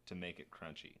Fahrenheit to make it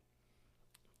crunchy.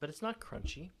 But it's not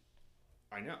crunchy.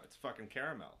 I know, it's fucking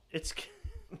caramel. It's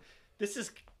this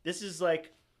is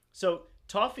like, so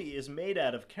toffee is made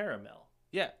out of caramel.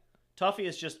 Yeah. Toffee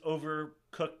is just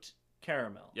overcooked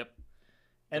caramel. Yep.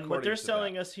 And what they're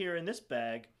selling us here in this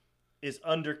bag is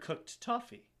undercooked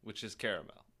toffee, Which is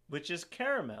caramel. which is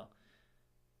caramel.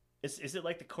 Is it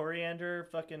like the coriander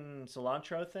fucking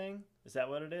cilantro thing? Is that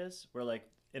what it is? Where like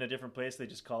in a different place they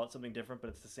just call it something different, but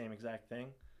it's the same exact thing?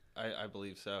 I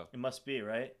believe so. It must be,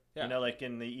 right? Yeah. You know, like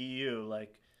in the EU,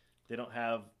 like they don't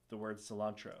have the word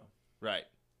cilantro. Right.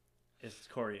 It's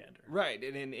coriander. Right.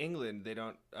 And in England, they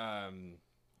don't.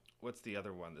 What's the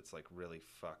other one that's like really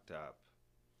fucked up?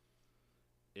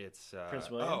 It's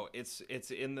Prince William? Oh, it's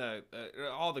in the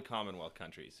all the Commonwealth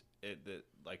countries.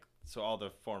 So all the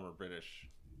former British,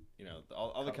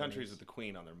 all the countries with the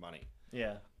Queen on their money.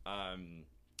 Yeah.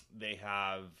 They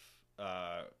have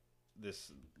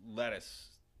this lettuce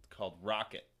called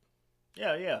rocket.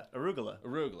 Yeah. Arugula.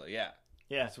 Arugula, yeah.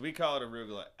 Yeah. So we call it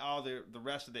arugula. All the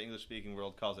rest of the English speaking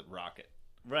world calls it rocket.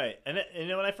 Right. And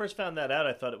when I first found that out,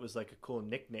 I thought it was like a cool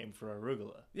nickname for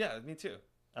arugula. Yeah, me too.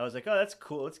 I was like, oh, that's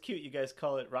cool. It's cute. You guys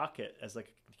call it rocket as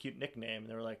like a cute nickname. And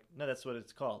they were like, no, that's what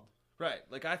it's called. Right.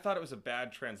 Like I thought it was a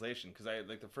bad translation because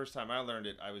the first time I learned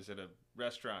it, I was at a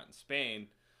restaurant in Spain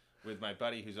with my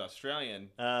buddy who's Australian,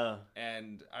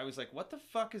 and I was like, "What the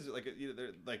fuck is it?"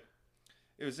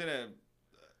 It was in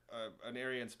an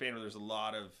area in Spain where there's a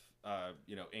lot of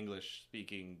English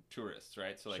speaking tourists,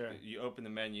 right? So Sure. you open the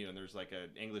menu and there's like an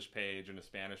English page and a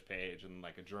Spanish page and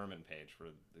like a German page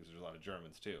there's a lot of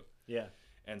Germans too. Yeah.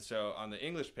 And so on the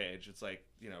English page, it's like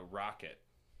rocket,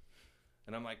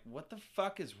 and I'm like, "What the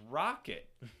fuck is rocket?"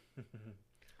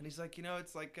 And he's like,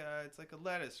 it's like a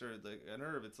lettuce or like an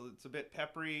herb. It's a bit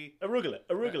peppery.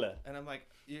 Arugula. And I'm like,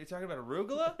 you're talking about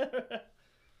arugula?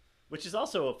 Which is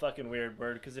also a fucking weird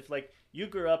word because if like you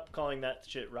grew up calling that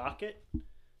shit rocket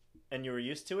and you were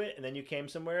used to it, and then you came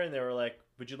somewhere and they were like,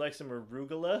 "Would you like some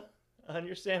arugula on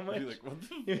your sandwich?" I'd be like, what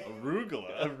the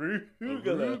arugula?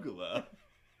 Arugula.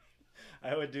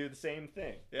 I would do the same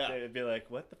thing. Yeah. They'd be like,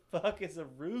 "What the fuck is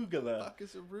arugula?" Fuck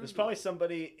is arugula? There's probably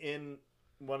somebody in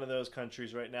one of those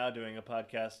countries right now doing a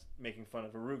podcast making fun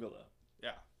of arugula.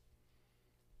 Yeah.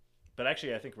 But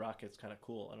actually, I think rocket's kind of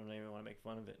cool. I don't even want to make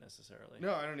fun of it necessarily.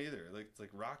 No, I don't either. Like it's like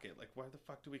rocket. Like why the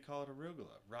fuck do we call it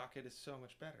arugula? Rocket is so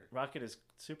much better. Rocket is a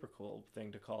super cool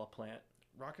thing to call a plant.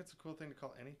 Rocket's a cool thing to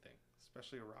call anything,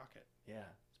 especially a rocket. Yeah,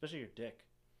 especially your dick.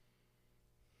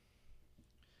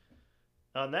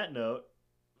 On that note,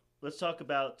 let's talk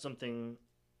about something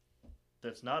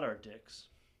that's not our dicks.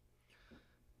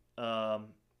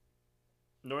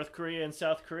 North Korea and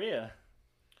South Korea.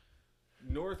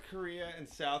 North Korea and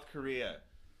South Korea.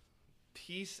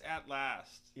 Peace at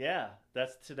last. Yeah,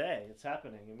 that's today. It's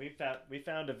happening, and we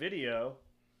found a video,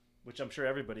 which I'm sure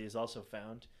everybody has also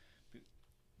found,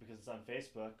 because it's on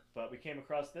Facebook. But we came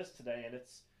across this today, and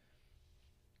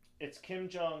it's Kim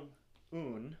Jong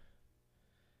Un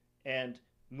and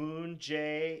Moon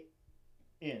Jae-in,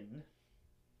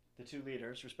 the two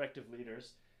leaders, respective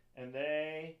leaders, and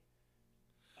they.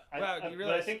 Wow, do you What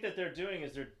realize? I think that they're doing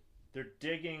is they're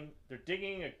digging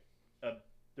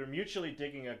they're mutually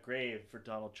digging a grave for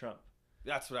Donald Trump.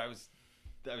 That's what I was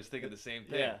thinking the same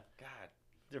thing. Yeah. God.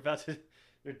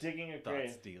 They're digging a Thought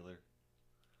grave. stealer.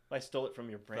 I stole it from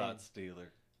your brain. Thought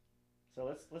stealer. So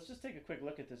let's just take a quick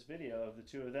look at this video of the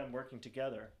two of them working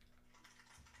together.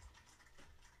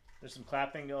 There's some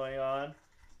clapping going on.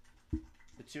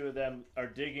 The two of them are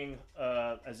digging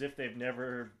as if they've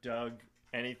never dug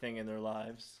anything in their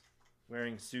lives,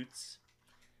 wearing suits.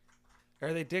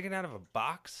 Are they digging out of a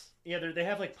box? Yeah, they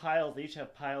have like piles. They each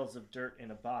have piles of dirt in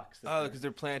a box. Oh, because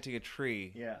they're planting a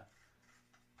tree. Yeah.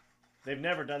 They've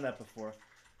never done that before.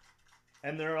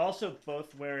 And they're also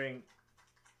both wearing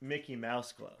Mickey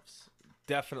Mouse gloves.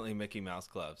 Definitely Mickey Mouse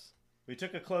gloves. We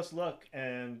took a close look,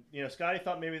 and Scotty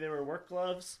thought maybe they were work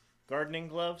gloves, gardening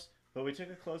gloves, but we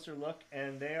took a closer look,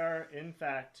 and they are in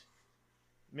fact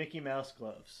Mickey Mouse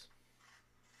gloves.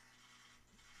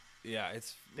 Yeah,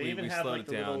 it's. They we even have slowed like it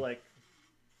the down. little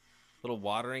little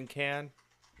watering can.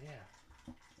 yeah.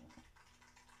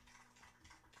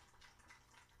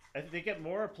 I think they get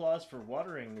more applause for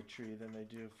watering the tree than they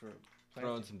do for planting.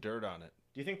 Throwing some dirt on it.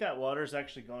 Do you think that water is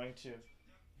actually going to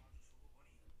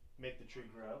make the tree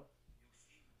grow?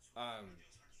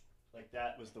 Like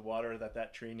that was the water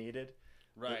that tree needed.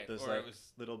 Right. Those Or like it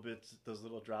was, little bits, those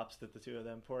little drops that the two of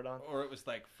them poured on. or it was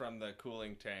like from the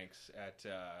cooling tanks at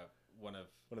one of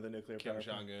One of the nuclear Kim power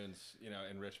Jong plants. Un's,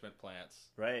 enrichment plants.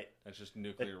 Right. That's just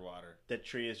nuclear water. That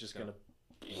tree is just gonna.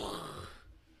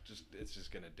 It's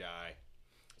just gonna die.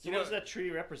 So what does that tree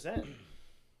represent?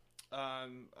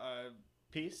 Um, uh,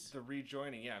 Peace. the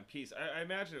rejoining, yeah, and peace. I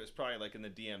imagine it was probably like in the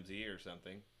DMZ or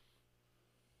something.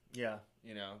 Yeah.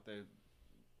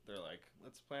 They're like,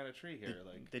 let's plant a tree here,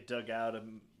 They dug out a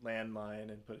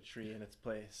landmine and put a tree in its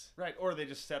place. right, or they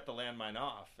just set the landmine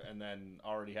off and then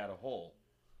already had a hole.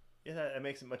 Yeah, that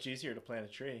makes it much easier to plant a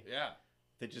tree. Yeah,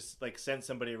 They just like send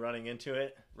somebody running into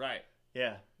it. right.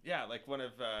 Yeah. Yeah, like one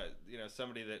of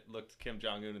somebody that looked Kim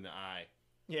Jong Un in the eye.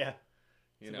 Yeah.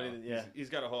 Yeah, he's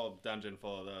got a whole dungeon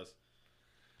full of those.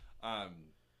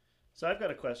 So I've got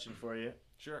a question for you.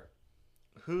 Sure.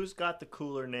 Who's got the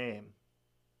cooler name?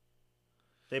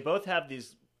 They both have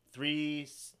these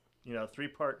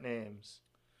three-part names.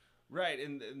 Right,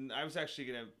 and I was actually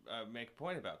gonna make a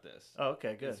point about this. Oh,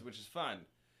 okay, good. Which is fun.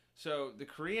 So the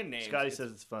Korean names. Scotty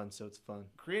says it's fun, so it's fun.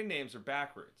 Korean names are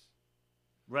backwards.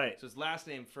 Right. So it's last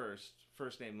name first,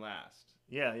 first name last.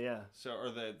 Yeah, yeah. So or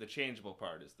the changeable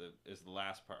part is the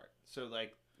last part. So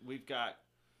like we've got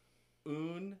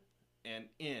Un and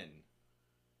In.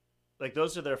 Like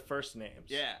those are their first names.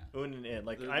 Yeah. Un and In.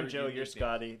 Like They're I'm Joe, unique you're names.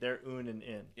 Scotty. They're Un and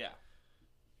In. Yeah.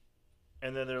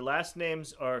 And then their last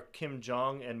names are Kim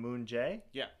Jong and Moon Jae.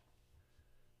 Yeah.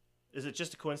 Is it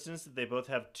just a coincidence that they both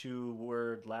have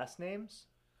two-word last names?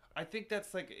 I think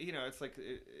that's like it's like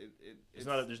There's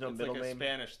no it's middle like a name?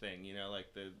 Spanish thing, like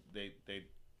they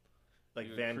Like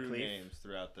do Van crew Cleef. names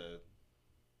throughout the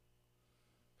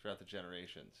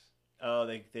generations. Oh,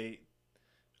 they.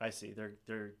 I see.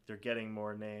 They're getting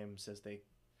more names as they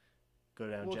go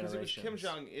down Well, because generations. it was Kim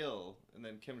Jong Il and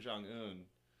then Kim Jong Un.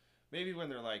 Maybe when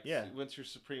they're like, Yeah. once you're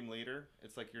supreme leader,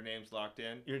 it's like your name's locked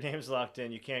in. Your name's locked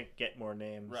in. You can't get more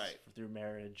names Right. through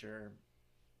marriage or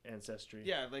ancestry.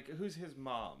 Yeah, like who's his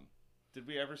mom? Did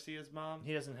we ever see his mom?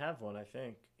 He doesn't have one. I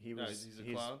think he's He's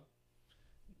a clone.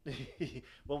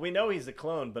 Well, we know he's a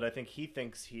clone, but I think he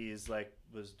thinks he's like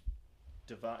was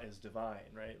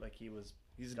divine, right? Like he was.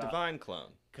 He's a God. divine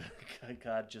clone.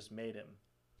 God just made him.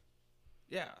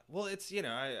 Yeah. Well, it's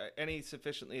any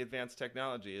sufficiently advanced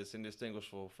technology is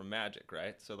indistinguishable from magic,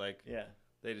 right? So like, Yeah,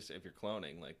 they just if you're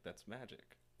cloning, like that's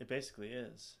magic. it basically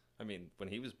is. I mean, when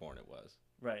he was born, it was.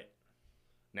 Right.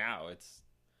 Now it's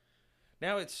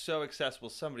so accessible.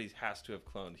 Somebody has to have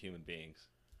cloned human beings.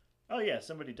 Oh yeah,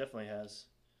 somebody definitely has.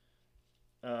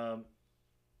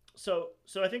 So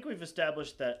I think we've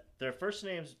established that their first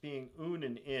names being Un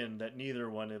and In, that neither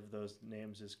one of those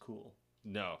names is cool,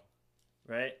 No.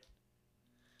 right?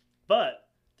 But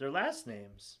their last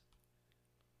names,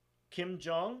 Kim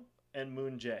Jong and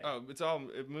Moon Jae. Oh, it's all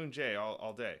Moon Jae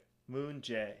all day. Moon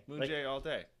Jae. Moon Like, Jae all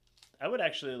day. I would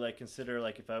actually consider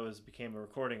if I became a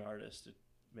recording artist,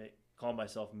 call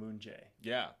myself Moon Jae.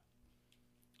 Yeah.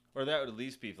 Or that would at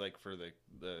least be like for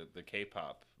the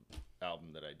K-pop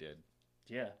album that I did.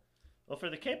 Yeah. Well, for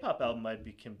the K-pop album, I'd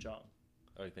be Kim Jong.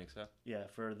 Oh, you think so? Yeah.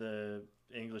 For the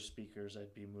English speakers,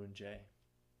 I'd be Moon Jae.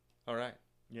 All right.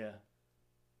 Yeah.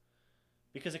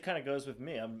 Because it kind of goes with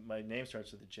me. My name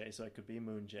starts with a J, so I could be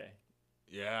Moon Jae,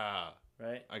 Yeah.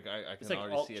 right? I It's can like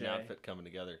already Alt see an J. outfit coming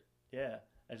together. Yeah.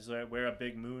 I just wear a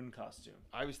big moon costume.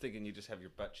 I was thinking you just have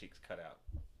your butt cheeks cut out.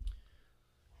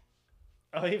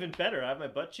 Oh, even better. I have my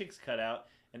butt cheeks cut out,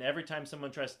 and every time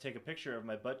someone tries to take a picture of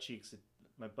my butt cheeks,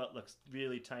 my butt looks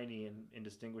really tiny and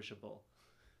indistinguishable.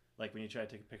 Like when you try to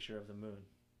take a picture of the moon.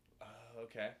 Oh,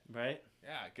 okay. Right?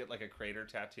 Yeah, get like a crater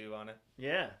tattoo on it.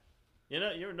 Yeah. You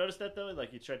ever notice that though?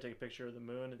 Like you try to take a picture of the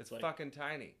moon, It's like fucking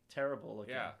tiny. terrible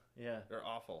looking. Yeah. Yeah. They're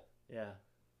awful. Yeah.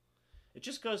 It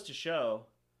just goes to show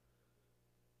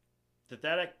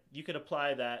that you could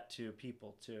apply that to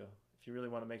people too. If you really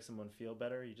want to make someone feel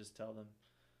better, you just tell them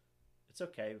it's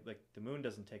okay. Like the moon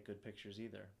doesn't take good pictures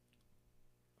either.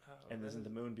 Oh, And isn't the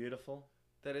moon beautiful?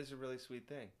 that is a really sweet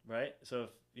thing. Right? So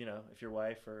if your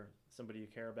wife or somebody you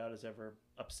care about is ever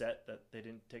upset that they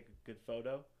didn't take a good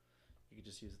photo, you could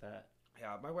just use that.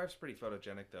 Yeah, my wife's pretty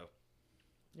photogenic though.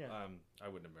 Yeah. I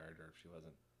wouldn't have married her if she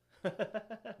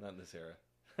wasn't. Not in this era.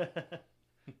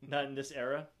 Not in this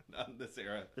era. Not in this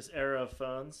era. This era of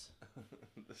phones.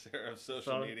 This era of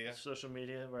social media. Social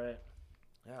media, right.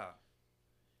 Yeah.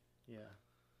 Yeah.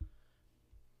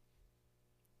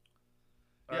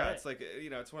 Yeah, Alright. it's like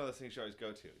it's one of those things you always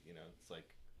go to. It's like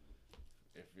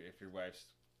if your wife's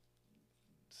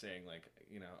saying like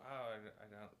you're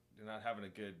not having a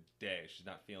good day. She's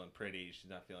not feeling pretty. She's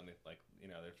not feeling like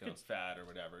they're feeling fat or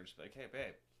whatever. Just be like, hey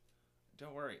babe,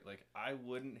 don't worry. Like, I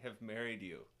wouldn't have married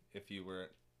you if you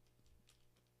weren't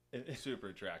super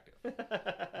attractive.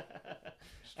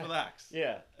 Just relax.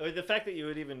 Yeah. I mean, the fact that you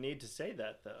would even need to say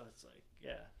that, though, it's like,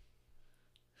 yeah.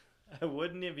 I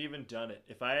wouldn't have even done it.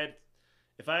 If I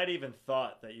had even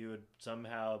thought that you would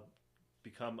somehow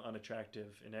become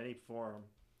unattractive in any form,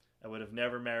 I would have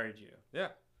never married you. Yeah.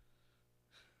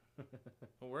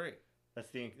 Don't worry.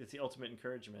 It's the ultimate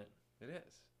encouragement. It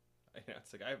is.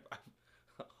 It's like I'm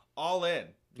all in.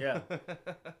 Yeah.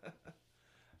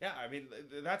 Yeah, I mean,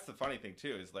 that's the funny thing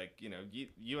too. Is like,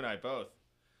 you and I both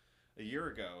a year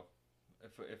ago,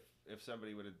 if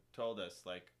somebody would have told us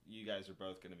like you guys are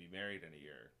both going to be married in a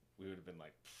year, we would have been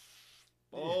like,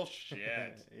 bullshit.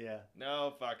 Yeah.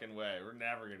 No fucking way. We're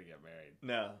never going to get married.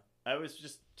 No, I was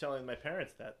just telling my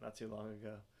parents that not too long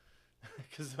ago,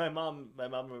 because my mom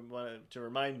wanted to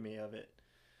remind me of it.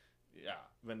 Yeah.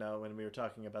 But no, when we were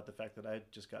talking about the fact that I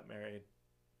just got married,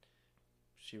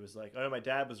 she was like, "Oh, my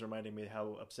dad was reminding me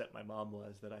how upset my mom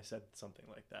was that I said something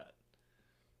like that."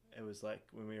 It was like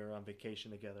when we were on vacation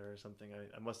together or something.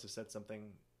 I must have said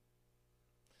something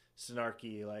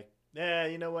snarky like, "Yeah,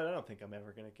 you know what? I don't think I'm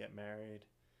ever gonna get married."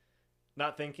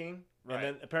 Not thinking, Right. And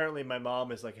then apparently my mom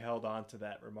has like held on to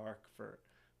that remark for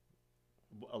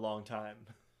a long time,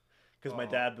 because my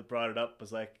dad brought it up.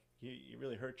 Was like, "You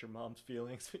really hurt your mom's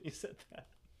feelings when you said that."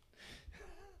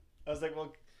 I was like,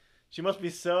 "Well, she must be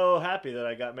so happy that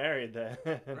I got married then."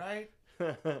 Right?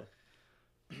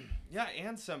 Yeah,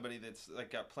 and somebody that's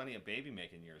like got plenty of baby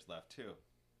making years left too.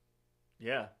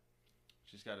 Yeah.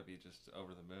 She's got to be just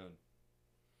over the moon.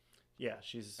 Yeah,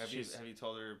 she's. Have you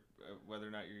told her whether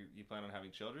or not you plan on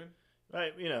having children?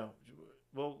 Right,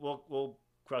 we'll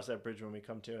cross that bridge when we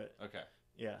come to it. Okay.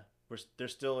 Yeah, they're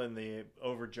still in the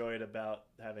overjoyed about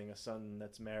having a son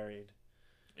that's married.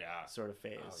 Yeah. Sort of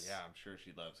phase. Oh yeah, I'm sure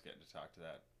she loves getting to talk to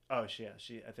that. Oh she.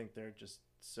 I think they're just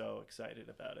so excited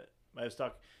about it. I was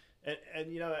talking,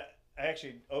 and I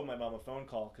actually owe my mom a phone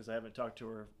call because I haven't talked to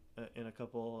her in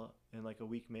like a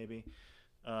week maybe.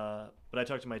 But I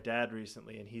talked to my dad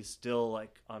recently, and he's still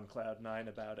like on cloud 9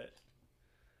 about it.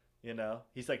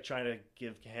 He's like trying to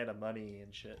give Hannah money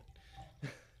and shit.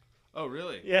 Oh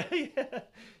really? Yeah.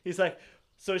 He's like,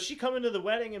 "So is she coming to the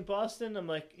wedding in Boston?" I'm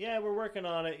like, "Yeah, we're working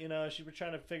on it. We're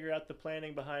trying to figure out the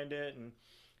planning behind it." And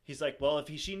he's like, "Well, if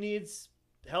she needs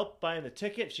help buying the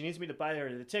ticket, if she needs me to buy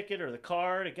her the ticket or the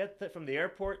car to get from the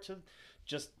airport to,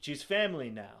 she's family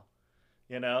now,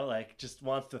 like just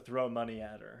wants to throw money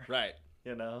at her, Right.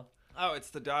 Oh,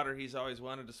 it's the daughter he's always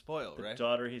wanted to spoil, the right?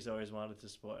 daughter he's always wanted to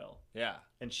spoil." Yeah.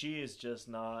 And she is just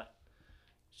not.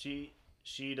 She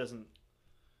doesn't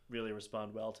really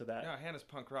respond well to that. No, Hannah's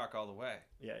punk rock all the way.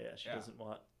 Yeah. She doesn't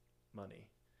want money.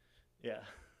 Yeah.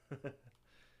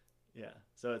 Yeah.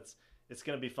 So it's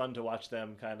gonna be fun to watch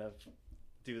them kind of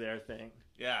do their thing.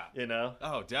 Yeah.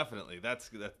 Oh, definitely. That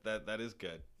is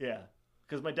good. Yeah.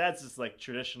 Because my dad's this like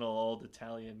traditional old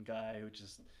Italian guy who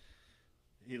just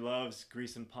he loves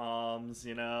greasing palms,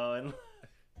 and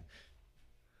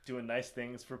doing nice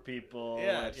things for people.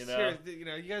 Yeah, here,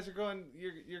 you guys are going.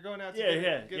 You're going out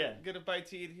to get a bite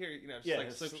to eat here. Just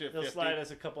like slip shit. He'll slide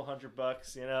us a couple $100.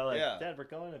 Like, "Dad, we're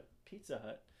going to Pizza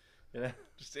Hut."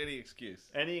 Just any excuse.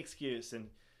 Any excuse, and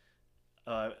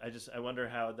I wonder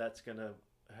how that's gonna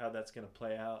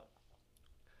play out.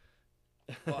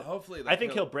 Well, hopefully, I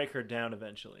think he'll break her down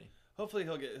eventually. Hopefully,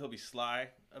 he'll be sly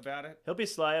about it. He'll be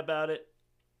sly about it,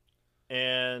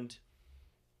 and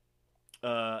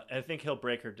I think he'll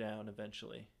break her down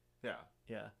eventually. Yeah.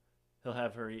 Yeah. He'll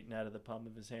have her eaten out of the palm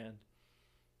of his hand.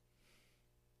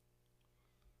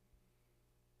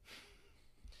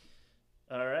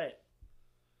 All right.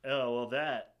 Oh,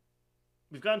 well,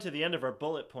 we've gotten to the end of our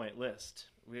bullet point list.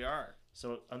 We are.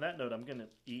 So on that note, I'm going to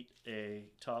eat a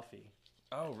toffee.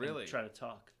 Oh, really? And try to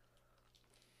talk.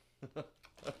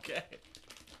 Okay.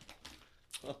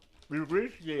 We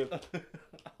reached the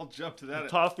I'll jump to that.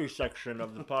 toffee section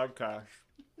of the podcast.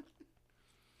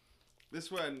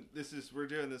 We're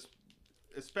doing this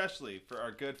especially for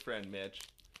our good friend Mitch,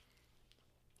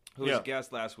 who was a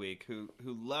guest last week, who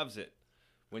loves it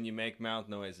when you make mouth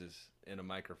noises in a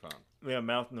microphone. Yeah,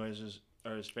 mouth noises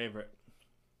are his favorite.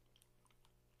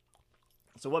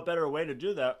 So what better way to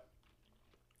do that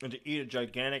than to eat a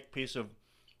gigantic piece of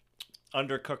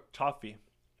undercooked toffee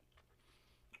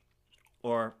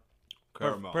or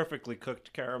perfectly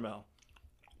cooked caramel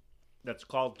that's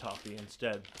called toffee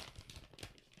instead.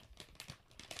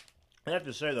 I have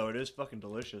to say, though, it is fucking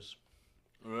delicious.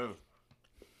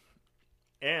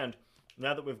 And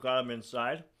now that we've got them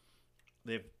inside,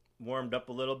 they've warmed up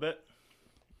a little bit.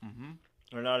 Mm-hmm.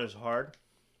 They're not as hard.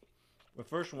 The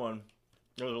first one,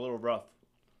 it was a little rough.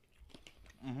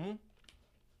 Mm-hmm.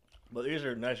 But these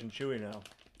are nice and chewy now.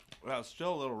 Well, it's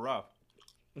still a little rough.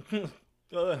 I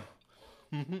don't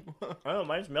know,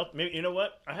 mine's melted. Maybe, you know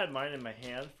what? I had mine in my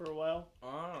hand for a while.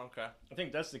 Oh, okay. I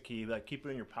think that's the key. Like, keep it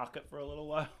in your pocket for a little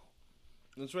while.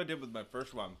 That's what I did with my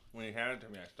first one. When he handed it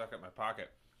to me, I stuck it in my pocket.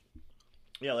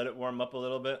 Yeah, let it warm up a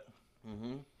little bit.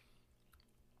 Mm-hmm.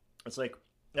 It's like,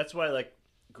 that's why, like,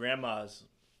 grandmas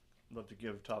love to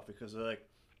give toffee, because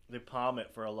they palm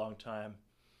it for a long time.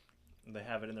 And they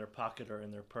have it in their pocket or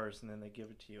in their purse, and then they give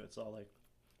it to you. It's all, like,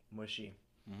 mushy.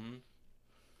 Mm-hmm.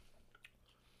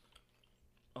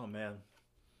 Oh, man.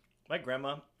 My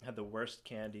grandma had the worst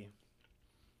candy.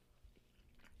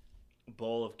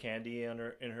 Bowl of candy in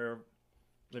her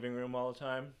living room all the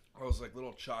time. Oh, it was like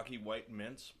little chalky white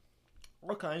mints.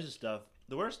 All kinds of stuff.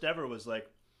 The worst ever was like,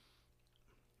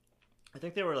 I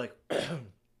think they were like,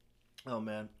 oh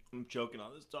man, I'm choking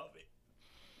on this toffee.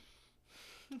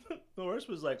 The worst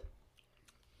was like,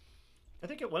 I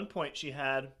think at one point she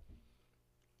had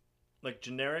like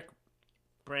generic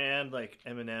brand like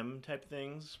M&M type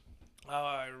things. Oh,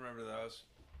 I remember those.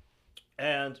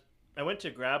 And I went to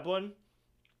grab one.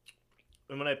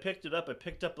 And when I picked it up, I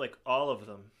picked up like all of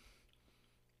them.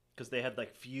 Because they had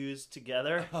like fused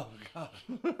together. Oh, God.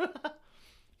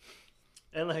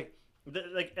 And like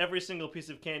every single piece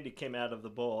of candy came out of the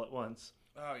bowl at once.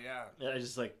 Oh, yeah. And I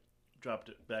just like dropped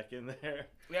it back in there.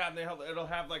 Yeah, and it'll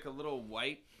have like a little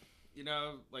white, you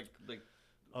know, like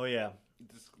Oh yeah.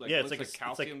 this, like Yeah, it's looks like like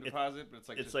calcium deposit, but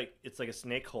It's like a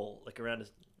snake hole, like around and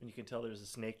you can tell there's a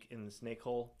snake in the snake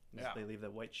hole. Yeah. They leave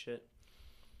that white shit.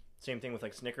 Same thing with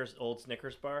like old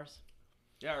Snickers bars.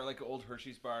 Yeah, or like old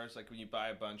Hershey's bars, like when you buy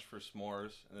a bunch for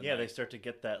s'mores. And then Yeah, they like, start to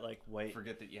get that like white.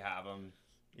 forget that you have them.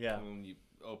 Yeah. And when you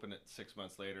open it 6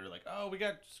 months later, like, oh, we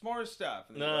got s'mores stuff.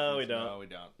 And then No, you we open it, don't. No, we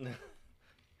don't.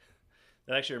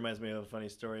 That actually reminds me of a funny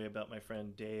story about my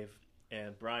friend Dave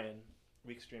and Brian,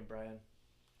 Weekstream Brian.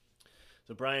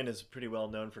 So Brian is pretty well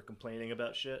known for complaining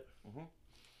about shit.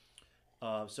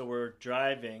 Mm-hmm. So we're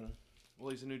driving. Well,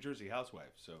 he's a New Jersey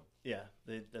housewife, so. Yeah,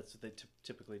 that's what they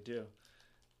typically do.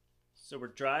 So we're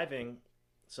driving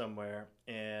somewhere,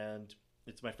 and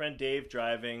it's my friend Dave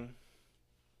driving.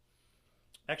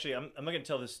 Actually, I'm not going to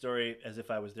tell this story as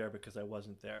if I was there because I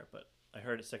wasn't there, but I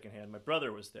heard it secondhand. My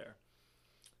brother was there.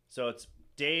 So it's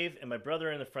Dave and my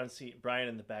brother in the front seat, Brian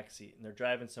in the back seat, and they're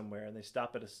driving somewhere, and they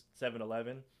stop at a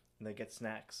 7-Eleven, and they get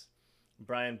snacks.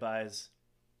 Brian buys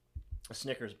a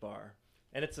Snickers bar,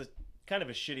 and it's a kind of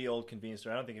a shitty old convenience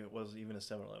store. I don't think it was even a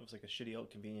 7-Eleven. It was like a shitty old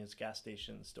convenience gas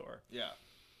station store. Yeah.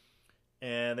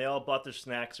 And they all bought their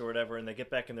snacks or whatever, and they get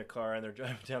back in their car, and they're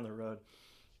driving down the road.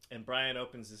 And Brian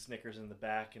opens his Snickers in the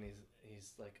back, and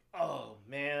he's like, oh,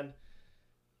 man,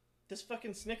 this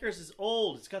fucking Snickers is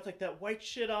old. It's got like that white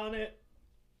shit on it.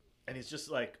 And he's just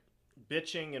like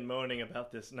bitching and moaning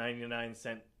about this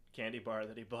 99-cent candy bar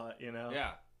that he bought, you know?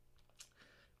 Yeah.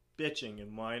 Bitching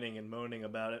and whining and moaning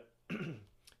about it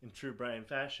in true Brian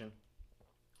fashion.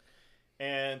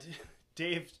 And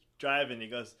Dave's driving. He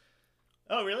goes,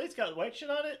 oh, really? It's got white shit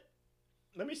on it?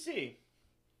 Let me see.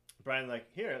 Brian like,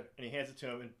 here. And he hands it to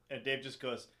him. And Dave just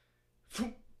goes,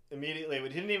 phoom, immediately. He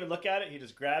didn't even look at it. He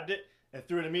just grabbed it and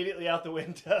threw it immediately out the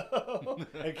window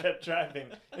and kept driving.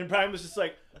 And Brian was just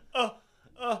like,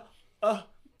 and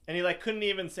he like couldn't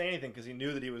even say anything because he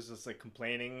knew that he was just like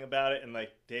complaining about it, and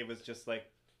like Dave was just like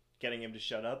getting him to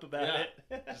shut up about it.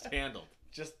 Just handled.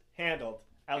 Just handled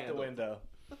out Handled. the window.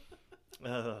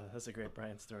 That's a great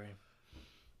Brian story.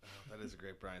 Oh, that is a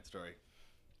great Brian story.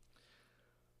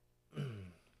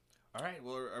 All right,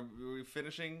 well, are we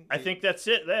finishing? I think that's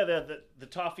it. The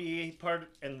toffee part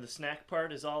and the snack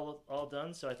part is all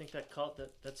done. So I think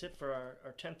that's it for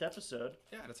our 10th episode.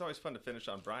 Yeah, and it's always fun to finish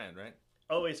on Brian, right?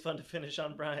 Always fun to finish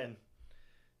on Brian.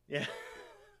 Yeah,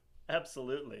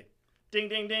 absolutely. Ding,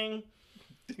 ding, ding.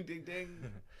 Ding, ding,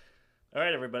 ding. All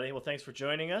right, everybody. Well, thanks for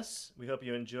joining us. We hope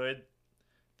you enjoyed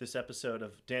this episode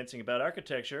of Dancing About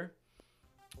Architecture.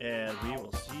 And we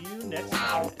will see you next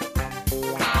time.